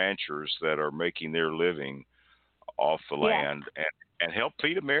to the ranchers that are making their living off the land and help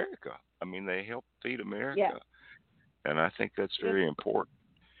feed America. I mean, they help feed America, and I think that's very important.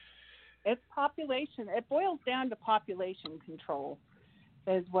 It's population. It boils down to population control,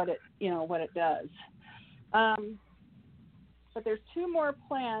 is what it does. But there's two more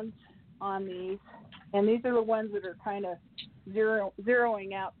plans on these, and these are the ones that are kind of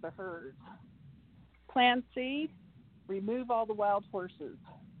zeroing out the herds. Plan C, remove all the wild horses,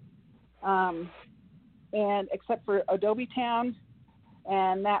 and except for Adobe Town,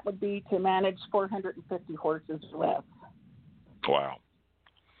 and that would be to manage 450 horses or less. Wow.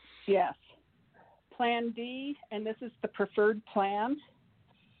 Yes. Plan D, and this is the preferred plan.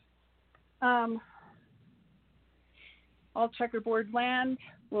 All checkerboard land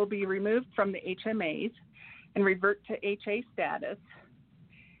will be removed from the HMAs and revert to HA status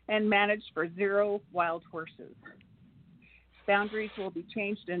and managed for 0 wild horses. Boundaries will be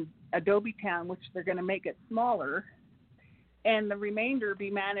changed in Adobe Town, which they're going to make it smaller, and the remainder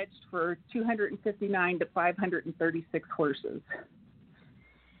be managed for 259 to 536 horses.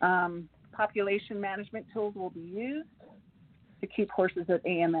 Population management tools will be used to keep horses at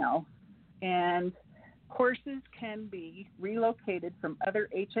AML, and horses can be relocated from other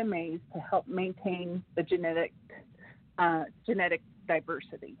HMAs to help maintain the genetic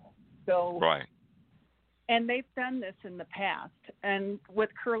diversity. So, right. And they've done this in the past, and with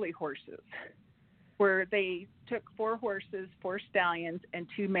curly horses, where they took 4 horses, 4 stallions, and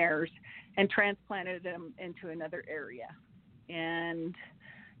 2 mares, and transplanted them into another area. And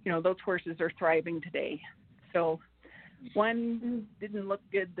those horses are thriving today. So one didn't look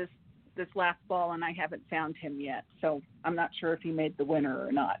good this last fall, and I haven't found him yet. So I'm not sure if he made the winner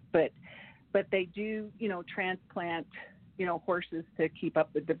or not. But they do, transplant, horses to keep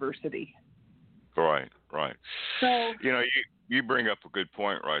up the diversity. Right. So you bring up a good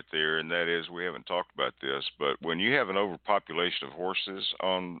point right there, and that is, we haven't talked about this, but when you have an overpopulation of horses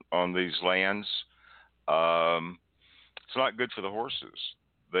on these lands, it's not good for the horses.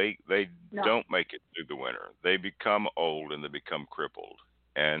 They don't make it through the winter. They become old and they become crippled,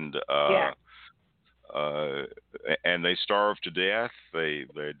 and and they starve to death. They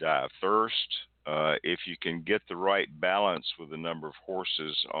die of thirst. If you can get the right balance with the number of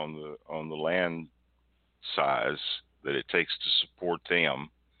horses on the land size, that it takes to support them,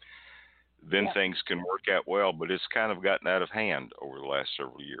 then things can work out well. But it's kind of gotten out of hand over the last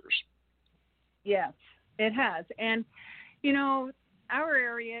several years. Yes, it has. And, our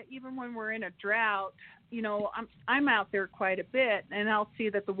area, even when we're in a drought, I'm out there quite a bit, and I'll see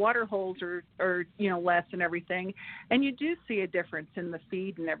that the water holes are less and everything, and you do see a difference in the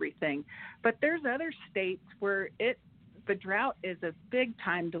feed and everything. But there's other states where the drought is a big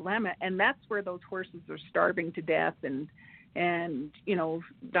time dilemma, and that's where those horses are starving to death and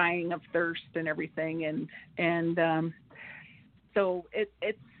dying of thirst and everything, and so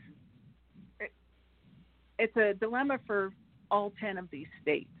it's a dilemma for all 10 of these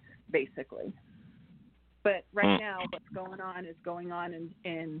states, basically. But right now, what's going on is going on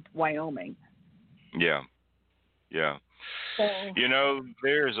in Wyoming. Yeah. So,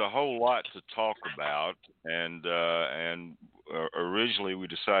 there's a whole lot to talk about, and originally we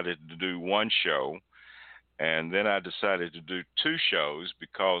decided to do one show, and then I decided to do two shows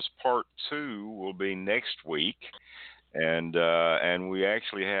because part 2 will be next week. And we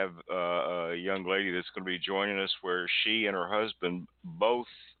actually have a young lady that's going to be joining us where she and her husband both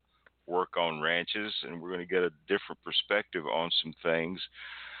work on ranches, and we're going to get a different perspective on some things.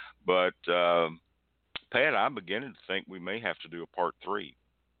 But, Pat, I'm beginning to think we may have to do a part 3.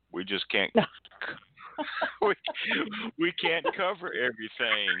 We just can't we can't cover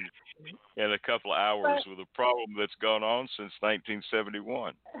everything in a couple of hours with a problem that's gone on since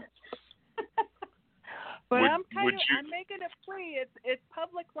 1971. But I'm making it free. It's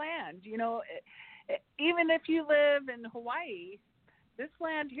public land. Even if you live in Hawaii, this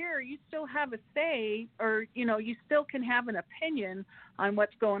land here, you still have a say, or you still can have an opinion on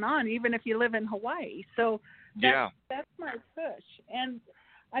what's going on, even if you live in Hawaii. So that's my push. And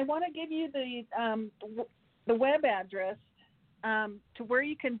I want to give you the web address to where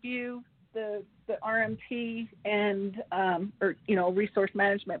you can view the RMP and resource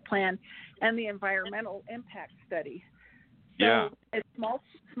management plan and the environmental impact study. So it's small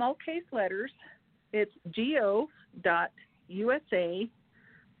case letters. It's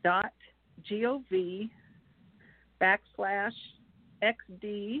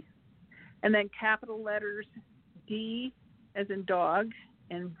go.usa.gov/XD, and then capital letters D as in dog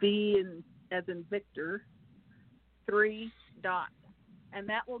and V as in Victor, 3 dots. And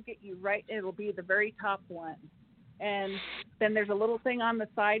that will get you right. It'll be the very top one. And then there's a little thing on the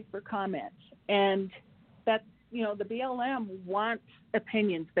side for comments. And that's, the BLM wants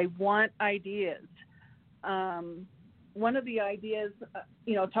opinions. They want ideas. One of the ideas,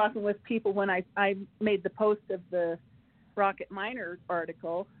 talking with people when I made the post of the Rocket Miner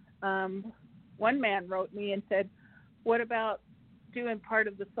article, one man wrote me and said, what about doing part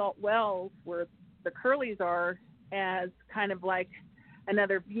of the salt wells where the curlies are as kind of like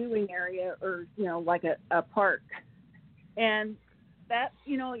another viewing area, or like a park? And that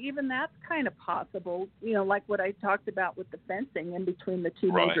even that's kind of possible, like what I talked about with the fencing in between the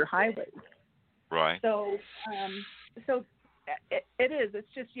two major highways. Right. So it is. It's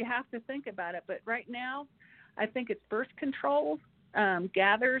just you have to think about it. But right now, I think it's birth control,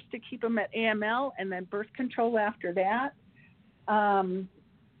 gathers to keep them at AML, and then birth control after that.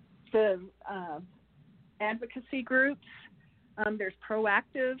 The advocacy groups. There's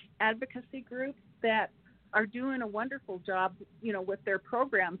proactive advocacy groups that are doing a wonderful job, with their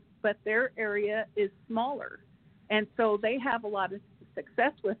programs, but their area is smaller. And so they have a lot of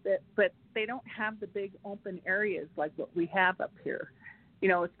success with it, but they don't have the big open areas like what we have up here,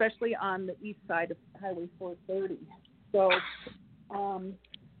 especially on the east side of Highway 430.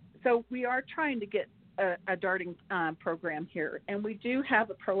 So we are trying to get a darting program here, and we do have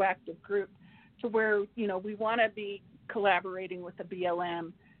a proactive group to where, we want to be collaborating with the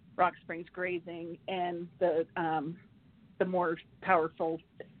BLM, Rock Springs Grazing, and the more powerful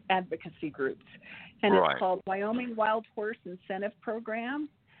advocacy groups. And It's called Wyoming Wild Horse Incentive Program.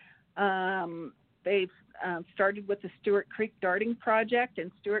 They've started with the Stewart Creek Darting Project,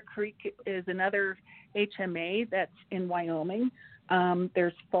 and Stewart Creek is another HMA that's in Wyoming.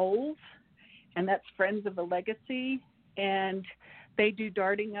 There's Foals, and that's Friends of the Legacy, and they do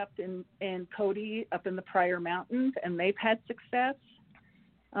darting up in Cody, up in the Pryor Mountains, and they've had success.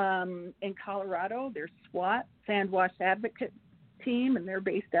 In Colorado, there's SWAT, Sandwash Advocate Team, and they're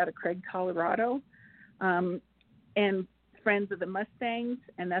based out of Craig, Colorado. And Friends of the Mustangs,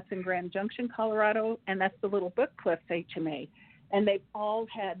 and that's in Grand Junction, Colorado, and that's the Little Book Cliff HMA. And they've all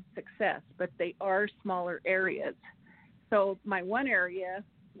had success, but they are smaller areas. So my one area,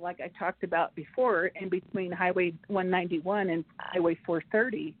 like I talked about before, in between Highway 191 and Highway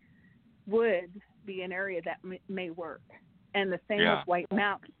 430 would be an area that may work. And the same with White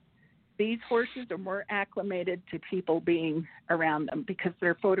Mountain, these horses are more acclimated to people being around them because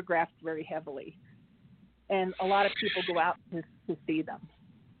they're photographed very heavily, and a lot of people go out to see them.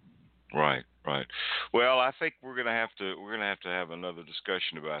 Right. Well, I think we're gonna have to have another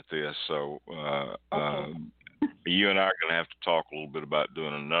discussion about this. So Okay. you and I are gonna have to talk a little bit about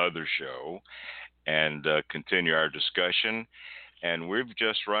doing another show and continue our discussion. And we've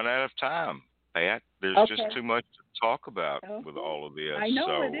just run out of time, Pat. There's just too much to talk about with all of this. I know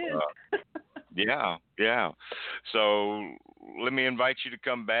so, it is. Yeah. So let me invite you to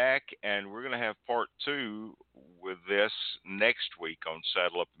come back, and we're going to have part 2 with this next week on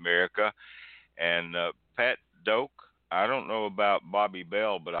Saddle Up America. And Pat Doak, I don't know about Bobbi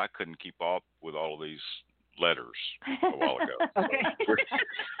Bell, but I couldn't keep up with all of these letters a while ago. Okay.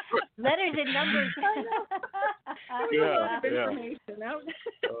 Letters and numbers. Yeah.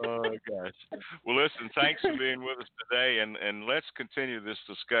 Oh, gosh. Well, listen, thanks for being with us today, and let's continue this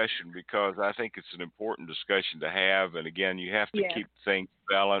discussion because I think it's an important discussion to have. And, again, you have to keep things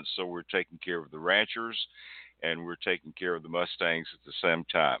balanced so we're taking care of the ranchers and we're taking care of the Mustangs at the same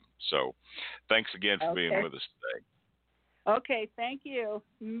time. So thanks again for being with us today. Okay, thank you.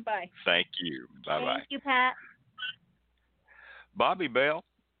 Bye. Thank you. Bye-bye. Thank you, Pat. Bobbi Bell?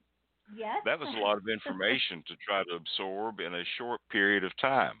 Yes? That was a lot of information to try to absorb in a short period of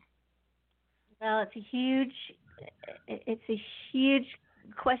time. Well, it's a huge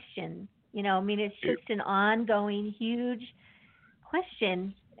question. You know, I mean, it's just an ongoing huge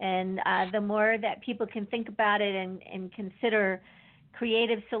question. And the more that people can think about it and consider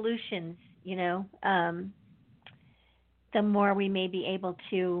creative solutions, you know, the more we may be able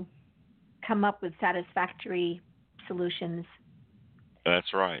to come up with satisfactory solutions.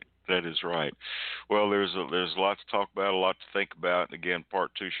 That's right. That is right. Well, there's a lot to talk about, a lot to think about. And again,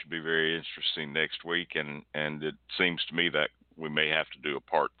 part 2 should be very interesting next week, and it seems to me that we may have to do a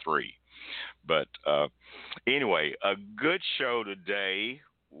part 3. But anyway, a good show today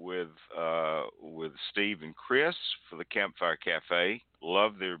with Steve and Chris for the Campfire Cafe.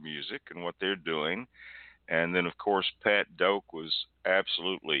 Love their music and what they're doing. And then, of course, Pat Doak was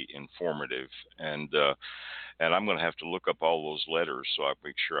absolutely informative. And I'm going to have to look up all those letters so I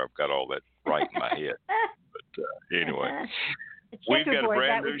make sure I've got all that right in my head. But anyway, we've got a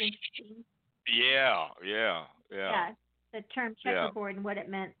brand new. Yeah. The term checkerboard and what it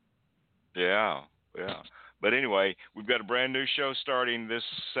meant. Yeah. But anyway, we've got a brand new show starting this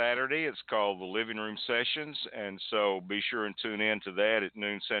Saturday. It's called the Living Room Sessions, and so be sure and tune in to that at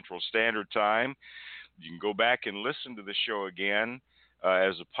noon Central Standard Time. You can go back and listen to the show again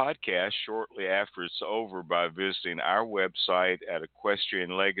as a podcast shortly after it's over by visiting our website at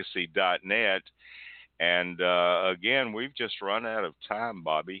equestrianlegacy.net. And again, we've just run out of time,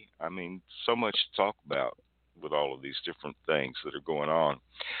 Bobbi. I mean, so much to talk about with all of these different things that are going on.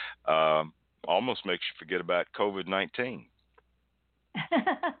 Almost makes you forget about COVID-19.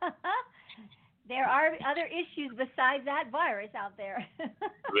 There are other issues besides that virus out there.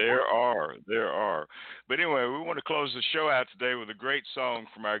 There are. But anyway, we want to close the show out today with a great song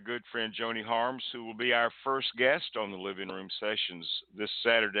from our good friend Joni Harms, who will be our first guest on the Living Room Sessions this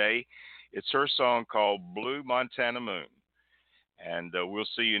Saturday. It's her song called Blue Montana Moon. And we'll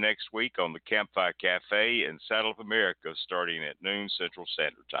see you next week on the Campfire Cafe in Saddle Up America starting at noon Central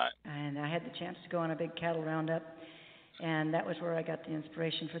Standard Time. And I had the chance to go on a big cattle roundup, and that was where I got the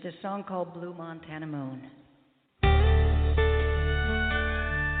inspiration for this song called Blue Montana Moon.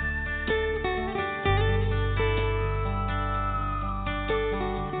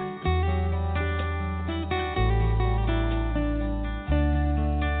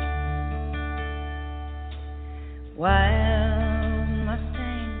 Wild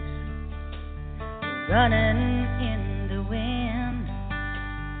Mustangs running in the wind,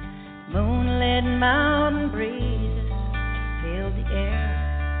 moonlit mountain breezes fill the air.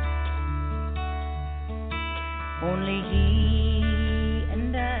 Only he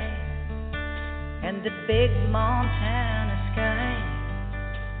and I and the big Montana sky.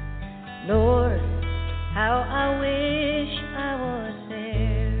 Lord, how I wish I was there.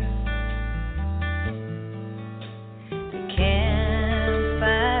 The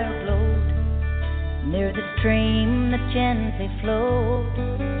campfire glowed near the stream that gently flowed.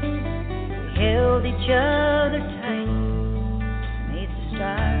 We held each other tight beneath the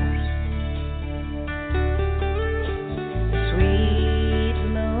stars. Sweet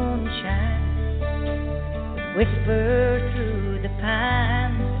moonshine would whisper through the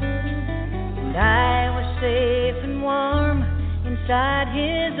pines, and I was safe and warm inside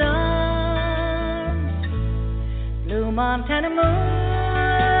his arms. Blue Montana moon,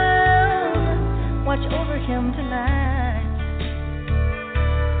 watch over him tonight.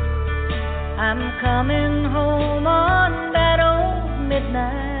 I'm coming home on that old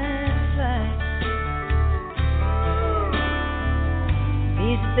midnight flight.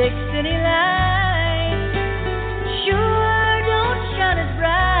 These big city lights sure don't shine as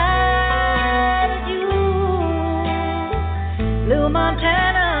bright as you, blue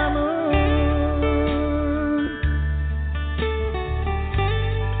Montana moon.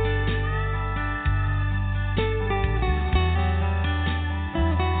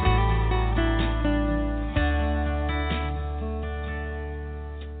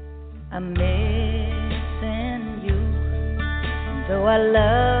 I'm missing you, though I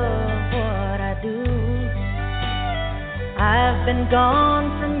love what I do. I've been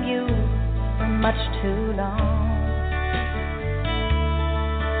gone from you for much too long.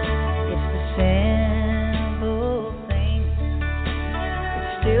 It's the simple things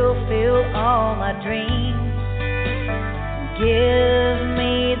that still fill all my dreams, give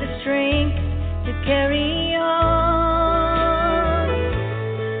me the strength to carry on.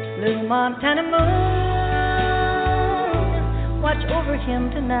 Blue Montana moon, watch over him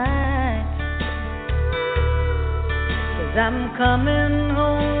tonight, 'cause I'm coming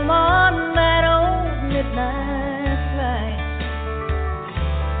home on that old midnight flight.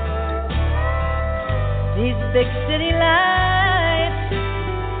 These big city lights